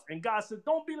enough. And God said,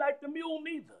 don't be like the mule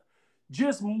neither.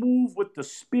 Just move with the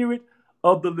spirit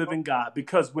of the living God.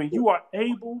 Because when you are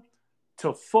able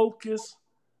to focus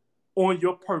on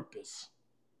your purpose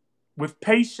with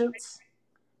patience,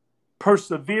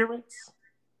 perseverance,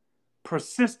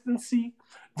 persistency,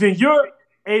 then you're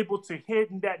able to head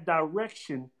in that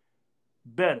direction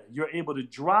better. You're able to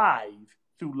drive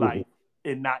through life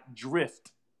and not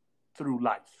drift through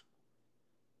life.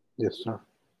 Yes, sir.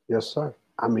 Yes, sir.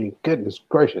 I mean, goodness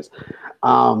gracious.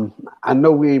 I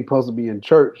know we ain't supposed to be in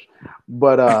church,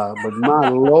 but my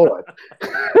Lord.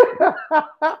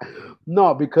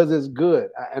 No, because it's good.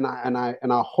 And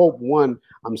I hope, one,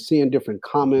 I'm seeing different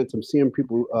comments, I'm seeing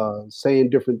people saying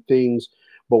different things.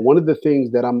 But one of the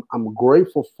things that I'm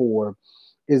grateful for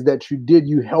is that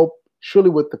you help surely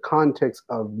with the context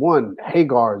of one,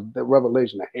 Hagar, the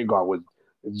revelation of Hagar was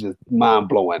just mind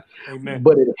blowing. Amen.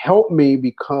 But it helped me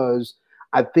because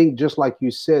I think, just like you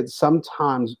said,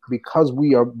 sometimes because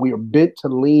we are bent to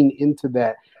lean into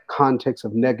that context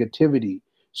of negativity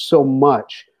so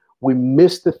much, we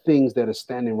miss the things that are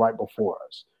standing right before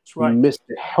us. That's right. We miss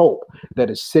the help that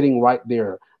is sitting right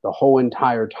there the whole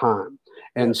entire time.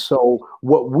 And so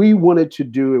what we wanted to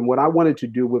do, and what I wanted to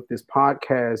do with this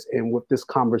podcast and with this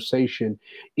conversation,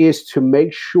 is to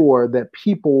make sure that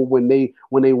people, when they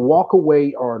walk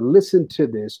away or listen to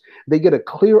this, they get a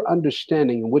clear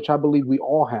understanding, which I believe we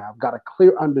all have, got a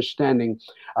clear understanding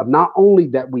of not only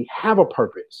that we have a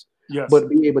purpose, but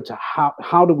be able to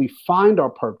how do we find our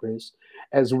purpose,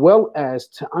 as well as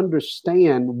to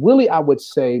understand, really, I would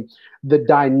say, the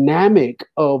dynamic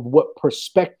of what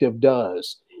perspective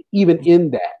does, even in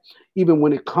that, even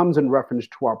when it comes in reference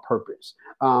to our purpose.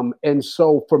 And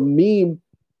so for me,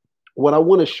 what I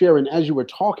want to share, and as you were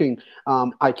talking,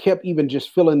 I kept even just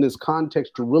filling this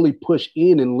context to really push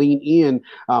in and lean in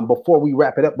before we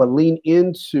wrap it up, but lean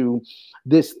into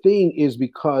this thing is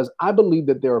because I believe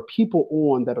that there are people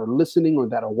on that are listening or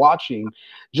that are watching,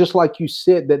 just like you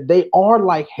said, that they are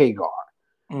like Hagar,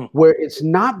 where it's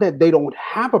not that they don't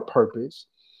have a purpose.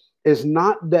 It's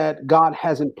not that God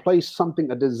hasn't placed something,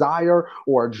 a desire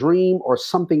or a dream or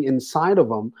something inside of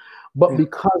them, but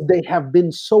because they have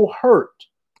been so hurt.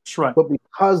 That's right. But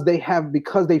because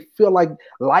they feel like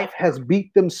life has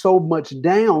beat them so much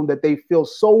down that they feel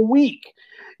so weak,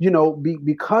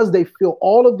 because they feel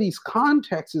all of these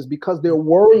contexts is because they're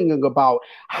worrying about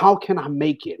how can I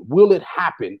make it? Will it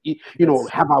happen?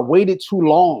 Have I waited too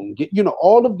long?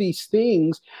 All of these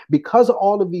things, because of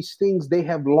all of these things, they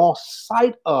have lost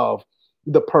sight of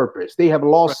the purpose. They have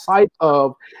lost sight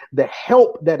of the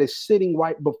help that is sitting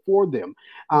right before them.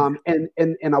 And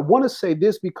I want to say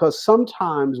this because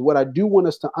sometimes what I do want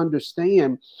us to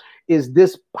understand is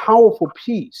this powerful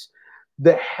piece.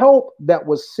 The help that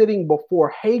was sitting before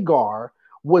Hagar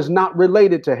was not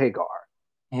related to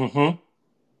Hagar.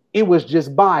 It was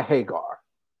just by Hagar.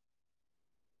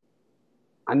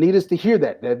 I need us to hear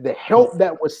that the help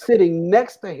that was sitting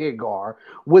next to Hagar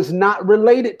was not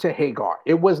related to Hagar.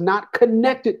 It was not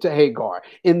connected to Hagar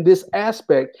in this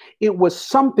aspect. It was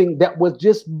something that was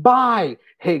just by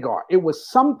Hagar. It was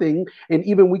something, and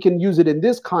even we can use it in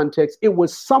this context, it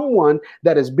was someone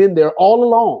that has been there all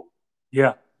along.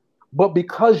 Yeah. But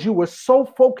because you were so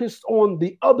focused on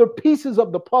the other pieces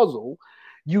of the puzzle,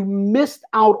 you missed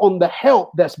out on the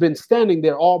help that's been standing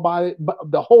there all by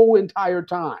the whole entire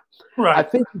time. Right.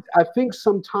 I think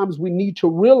sometimes we need to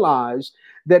realize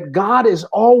that God is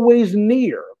always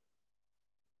near.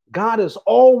 God is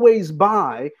always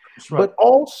by, but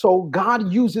also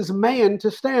God uses man to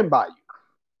stand by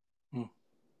you.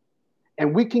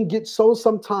 And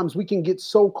sometimes we can get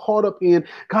so caught up in,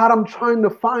 God, I'm trying to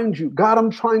find you. God,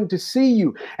 I'm trying to see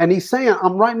you. And he's saying,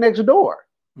 I'm right next door.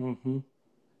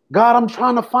 God, I'm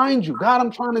trying to find you. God,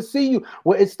 I'm trying to see you.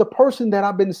 Well, it's the person that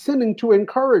I've been sending to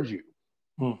encourage you.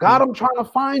 God, I'm trying to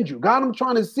find you. God, I'm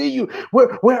trying to see you.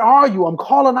 Where are you? I'm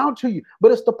calling out to you.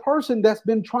 But it's the person that's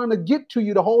been trying to get to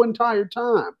you the whole entire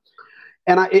time.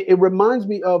 And it reminds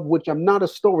me of, which I'm not a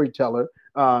storyteller.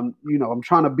 I'm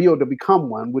trying to build to become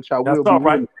one, which I That's will be all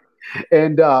right. one.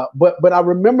 And but I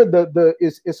remember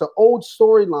it's an old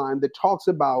storyline that talks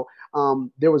about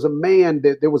there was a man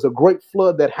that there was a great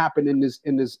flood that happened in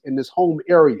this home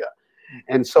area.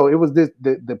 And so it was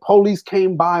the police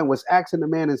came by and was asking the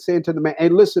man and saying to the man, "Hey,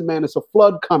 listen, man, it's a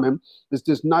flood coming. There's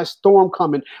this nice storm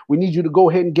coming. We need you to go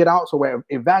ahead and get out." So we're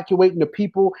evacuating the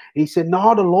people. And he said,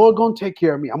 "No, the Lord gonna take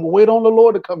care of me. I'm gonna wait on the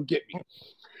Lord to come get me."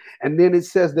 And then it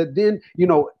says that then,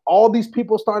 all these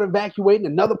people started evacuating.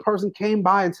 Another person came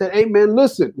by and said, "Hey, man,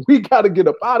 listen, we got to get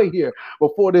up out of here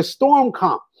before this storm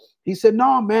comes." He said,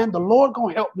 "No, man, the Lord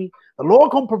going to help me. The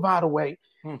Lord going to provide a way."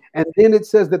 And then it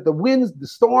says that the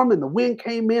storm and the wind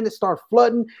came in, it started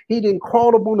flooding. He didn't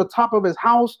crawl up on the top of his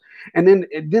house. And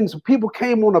then some people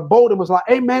came on a boat and was like,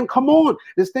 "Hey, man, come on.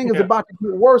 This thing is about to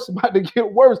get worse, about to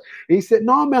get worse." And he said,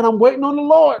 "No, man, I'm waiting on the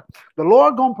Lord. The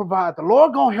Lord going to provide. The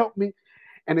Lord going to help me."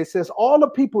 And it says all the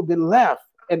people then left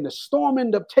and the storm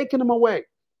ended up taking them away.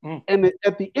 And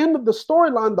at the end of the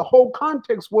storyline, the whole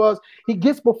context was he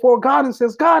gets before God and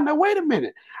says, "God, now wait a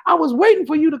minute. I was waiting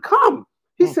for you to come."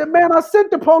 He said, "Man, I sent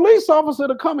the police officer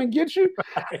to come and get you.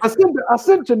 I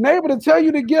sent your neighbor to tell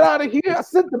you to get out of here. I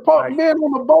sent the man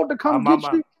on the boat to come get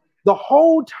you. The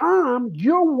whole time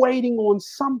you're waiting on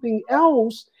something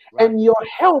else, and your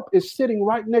help is sitting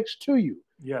right next to you."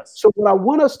 Yes. So what I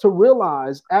want us to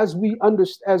realize we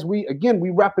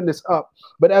wrapping this up,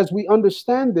 but as we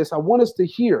understand this, I want us to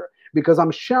hear, because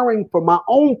I'm sharing from my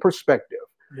own perspective,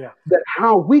 that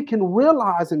how we can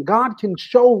realize and God can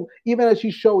show, even as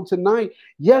He showed tonight,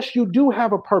 yes, you do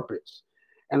have a purpose.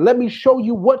 And let me show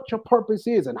you what your purpose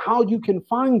is and how you can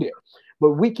find it.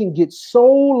 But we can get so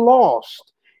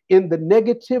lost in the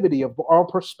negativity of our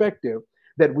perspective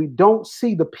that we don't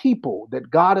see the people that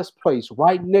God has placed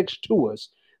right next to us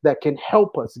that can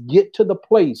help us get to the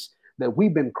place that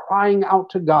we've been crying out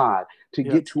to God to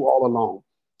get to all along.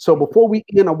 So before we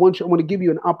end, I want to give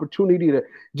you an opportunity to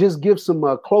just give some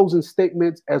closing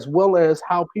statements, as well as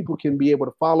how people can be able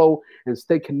to follow and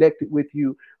stay connected with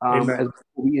you as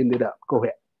we end it up. Go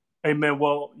ahead. Amen.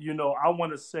 Well, I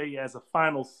want to say as a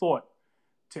final thought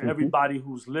to everybody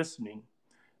who's listening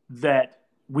that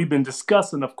we've been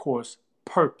discussing, of course,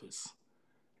 purpose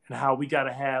and how we got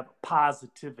to have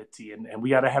positivity and we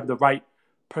got to have the right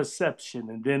perception.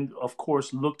 And then, of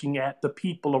course, looking at the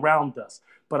people around us.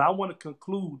 But I want to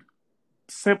conclude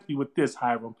simply with this,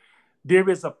 Hiram. There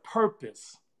is a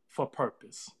purpose for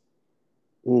purpose.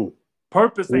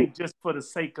 Purpose ain't just for the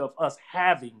sake of us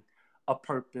having a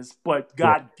purpose, but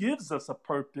God gives us a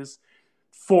purpose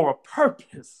for a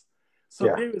purpose. So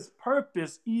there is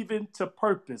purpose even to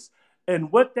purpose.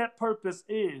 And what that purpose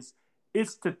is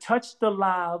to touch the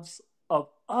lives of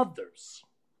others,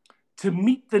 to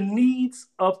meet the needs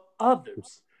of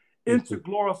others, and to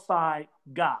glorify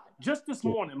God. Just this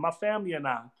morning, my family and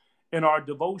I, in our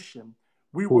devotion,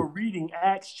 we were reading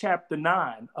Acts chapter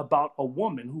 9 about a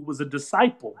woman who was a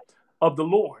disciple of the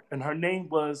Lord, and her name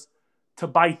was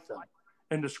Tabitha.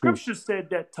 And the scripture said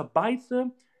that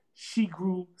Tabitha, she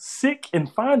grew sick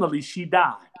and finally she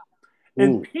died.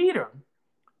 And Peter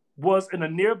was in a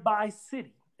nearby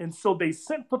city. And so they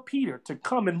sent for Peter to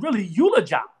come and really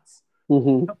eulogize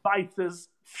Tabitha's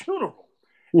funeral.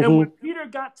 And when Peter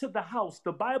got to the house,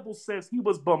 the Bible says he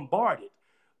was bombarded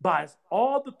by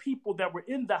all the people that were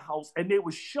in the house, and they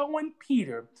were showing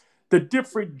Peter the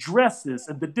different dresses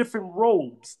and the different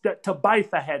robes that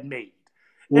Tabitha had made.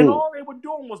 And all they were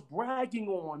doing was bragging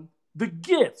on the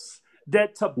gifts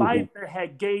that Tabitha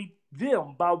had gave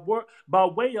them by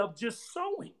way of just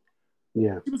sewing.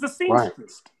 She was a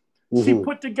seamstress. She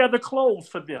put together clothes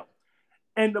for them.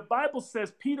 And the Bible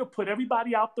says Peter put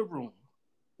everybody out the room.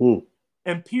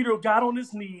 And Peter got on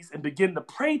his knees and began to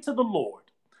pray to the Lord.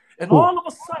 And all of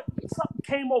a sudden, something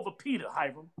came over Peter,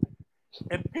 Hiram.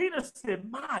 And Peter said,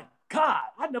 "My God,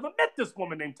 I never met this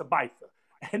woman named Tabitha."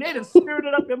 And it has stirred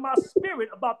it up in my spirit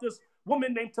about this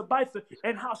woman named Tabitha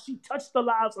and how she touched the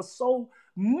lives of so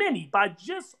many by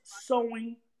just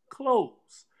sewing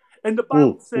clothes. And the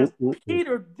Bible says,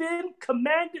 Peter then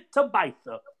commanded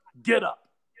Tabitha, "Get up."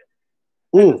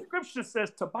 And the scripture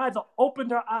says Tabitha opened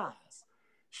her eyes.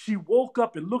 She woke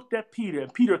up and looked at Peter,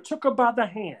 and Peter took her by the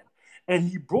hand, and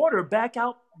he brought her back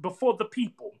out before the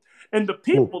people. And the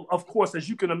people, of course, as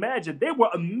you can imagine, they were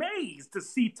amazed to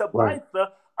see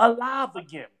Tabitha alive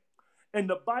again. And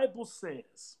the Bible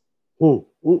says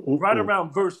Right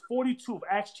around verse 42 of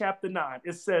Acts chapter 9,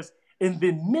 it says, and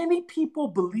then many people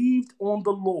believed on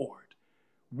the Lord.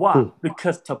 Why?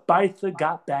 Because Tabitha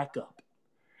got back up.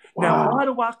 Wow. Now, why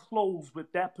do I close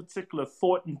with that particular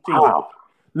thought and thinking? Wow.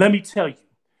 Let me tell you.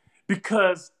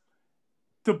 Because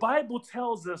the Bible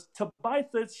tells us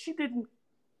Tabitha, she didn't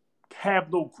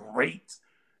have no great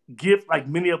gift like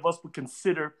many of us would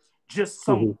consider just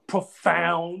some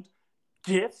profound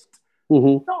gift.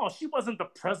 No, she wasn't the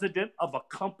president of a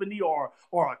company or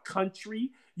a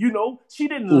country. You know, she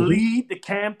didn't lead the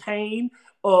campaign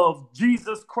of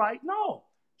Jesus Christ. No,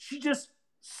 she just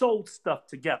sold stuff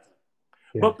together.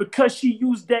 Yeah. But because she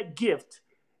used that gift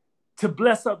to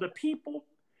bless other people,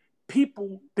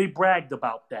 they bragged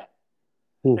about that.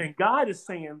 And God is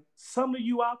saying, some of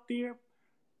you out there,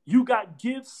 you got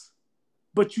gifts,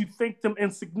 but you think them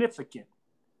insignificant.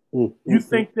 You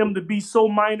think them to be so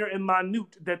minor and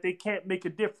minute that they can't make a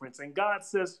difference. And God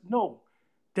says, no,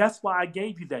 that's why I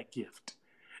gave you that gift.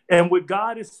 And what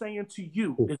God is saying to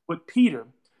you is what Peter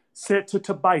said to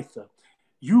Tabitha.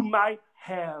 You might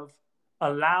have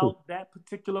allowed that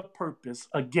particular purpose,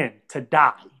 again, to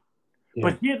die. Yeah.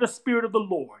 But hear the Spirit of the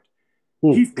Lord.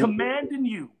 He's commanding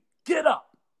you, get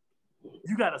up.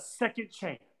 You got a second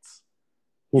chance.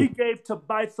 He gave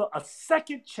Tabitha a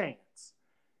second chance.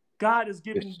 God is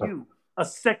giving you a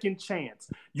second chance.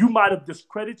 You might have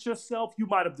discredited yourself. You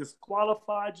might have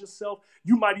disqualified yourself.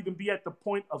 You might even be at the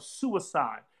point of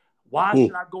suicide. Why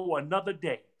should I go another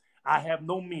day? I have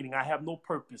no meaning. I have no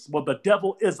purpose. Well, the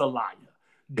devil is a liar.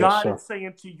 God is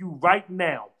saying to you right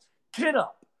now, get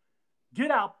up,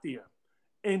 get out there,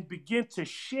 and begin to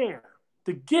share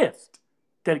the gift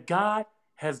that God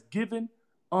has given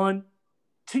unto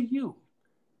you.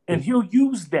 And he'll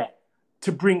use that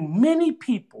to bring many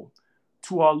people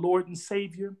to our Lord and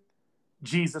Savior,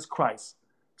 Jesus Christ.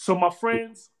 So, my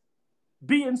friends,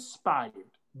 be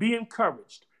inspired, be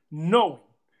encouraged, knowing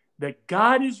that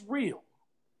God is real.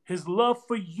 His love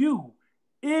for you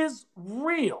is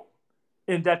real,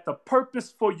 and that the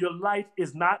purpose for your life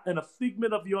is not a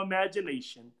figment of your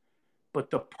imagination,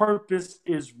 but the purpose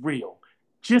is real.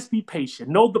 Just be patient.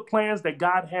 Know the plans that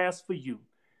God has for you.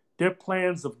 They're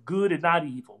plans of good and not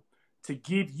evil, to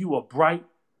give you a bright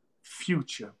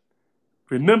future.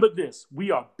 Remember this,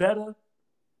 we are better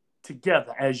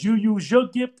together. As you use your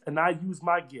gift and I use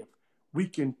my gift, we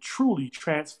can truly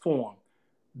transform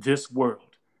this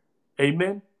world.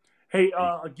 Amen. Hey,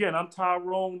 again, I'm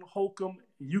Tyrone Holcomb.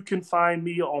 You can find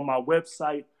me on my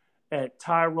website at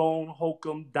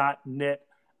tyroneholcomb.net.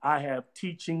 I have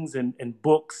teachings and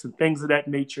books and things of that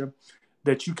nature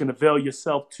that you can avail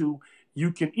yourself to.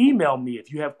 You can email me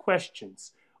if you have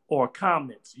questions or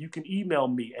comments. You can email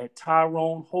me at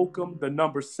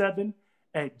tyroneholcomb, 7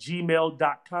 at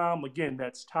gmail.com. Again,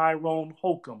 that's Tyrone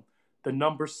Holcomb,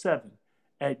 7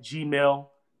 at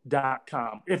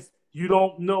gmail.com. If you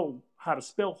don't know how to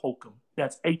spell Holcomb,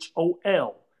 that's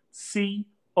HOLCOMB.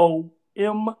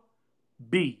 HOLCOMB.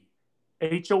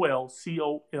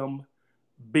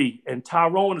 And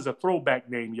Tyrone is a throwback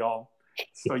name, y'all.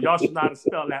 So y'all should know how to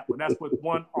spell that one. That's with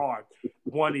one R,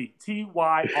 one E.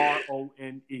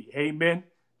 Tyrone. Amen.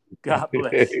 God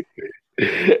bless.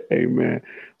 Amen.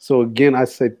 So again, I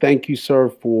say thank you, sir,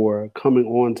 for coming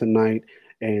on tonight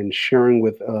and sharing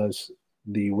with us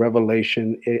the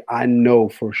revelation. I know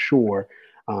for sure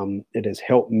it has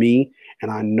helped me, and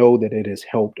I know that it has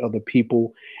helped other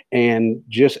people. And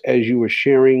just as you were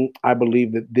sharing, I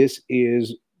believe that this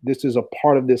is a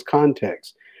part of this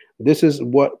context. This is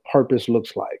what purpose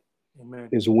looks like. Amen.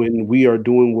 Is when we are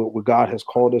doing what God has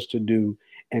called us to do,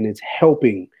 and it's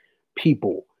helping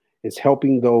people. It's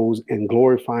helping those and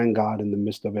glorifying God in the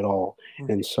midst of it all.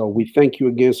 Mm-hmm. And so we thank you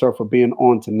again, sir, for being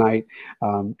on tonight.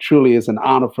 Truly is an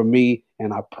honor for me.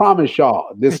 And I promise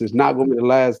y'all, this is not going to be the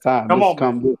last time this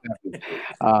comes.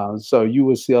 So you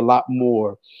will see a lot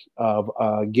more of,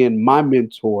 again, my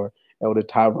mentor, Elder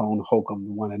Tyrone Holcomb,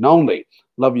 the one and only.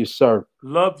 Love you, sir.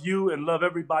 Love you and love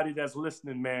everybody that's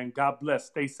listening, man. God bless.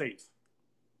 Stay safe.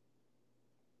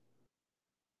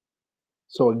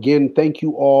 So again, thank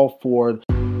you all for...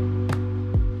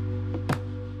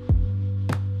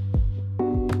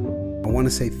 I want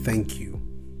to say thank you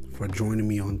for joining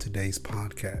me on today's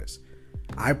podcast.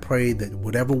 I pray that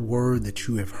whatever word that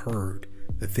you have heard,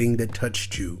 the thing that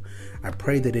touched you, I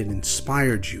pray that it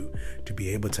inspired you to be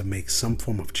able to make some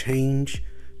form of change,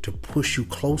 to push you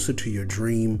closer to your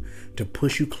dream, to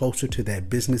push you closer to that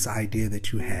business idea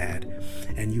that you had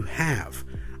and you have.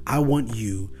 I want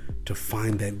you to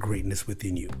find that greatness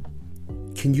within you.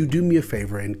 Can you do me a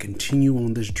favor and continue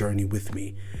on this journey with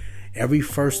me? Every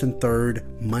first and third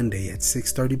Monday at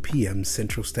 6:30 p.m.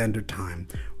 Central Standard Time,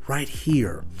 right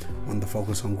here on the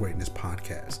Focus on Greatness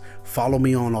podcast. Follow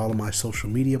me on all of my social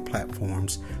media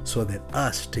platforms so that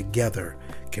us together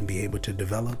can be able to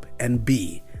develop and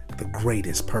be the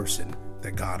greatest person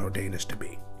that God ordained us to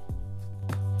be.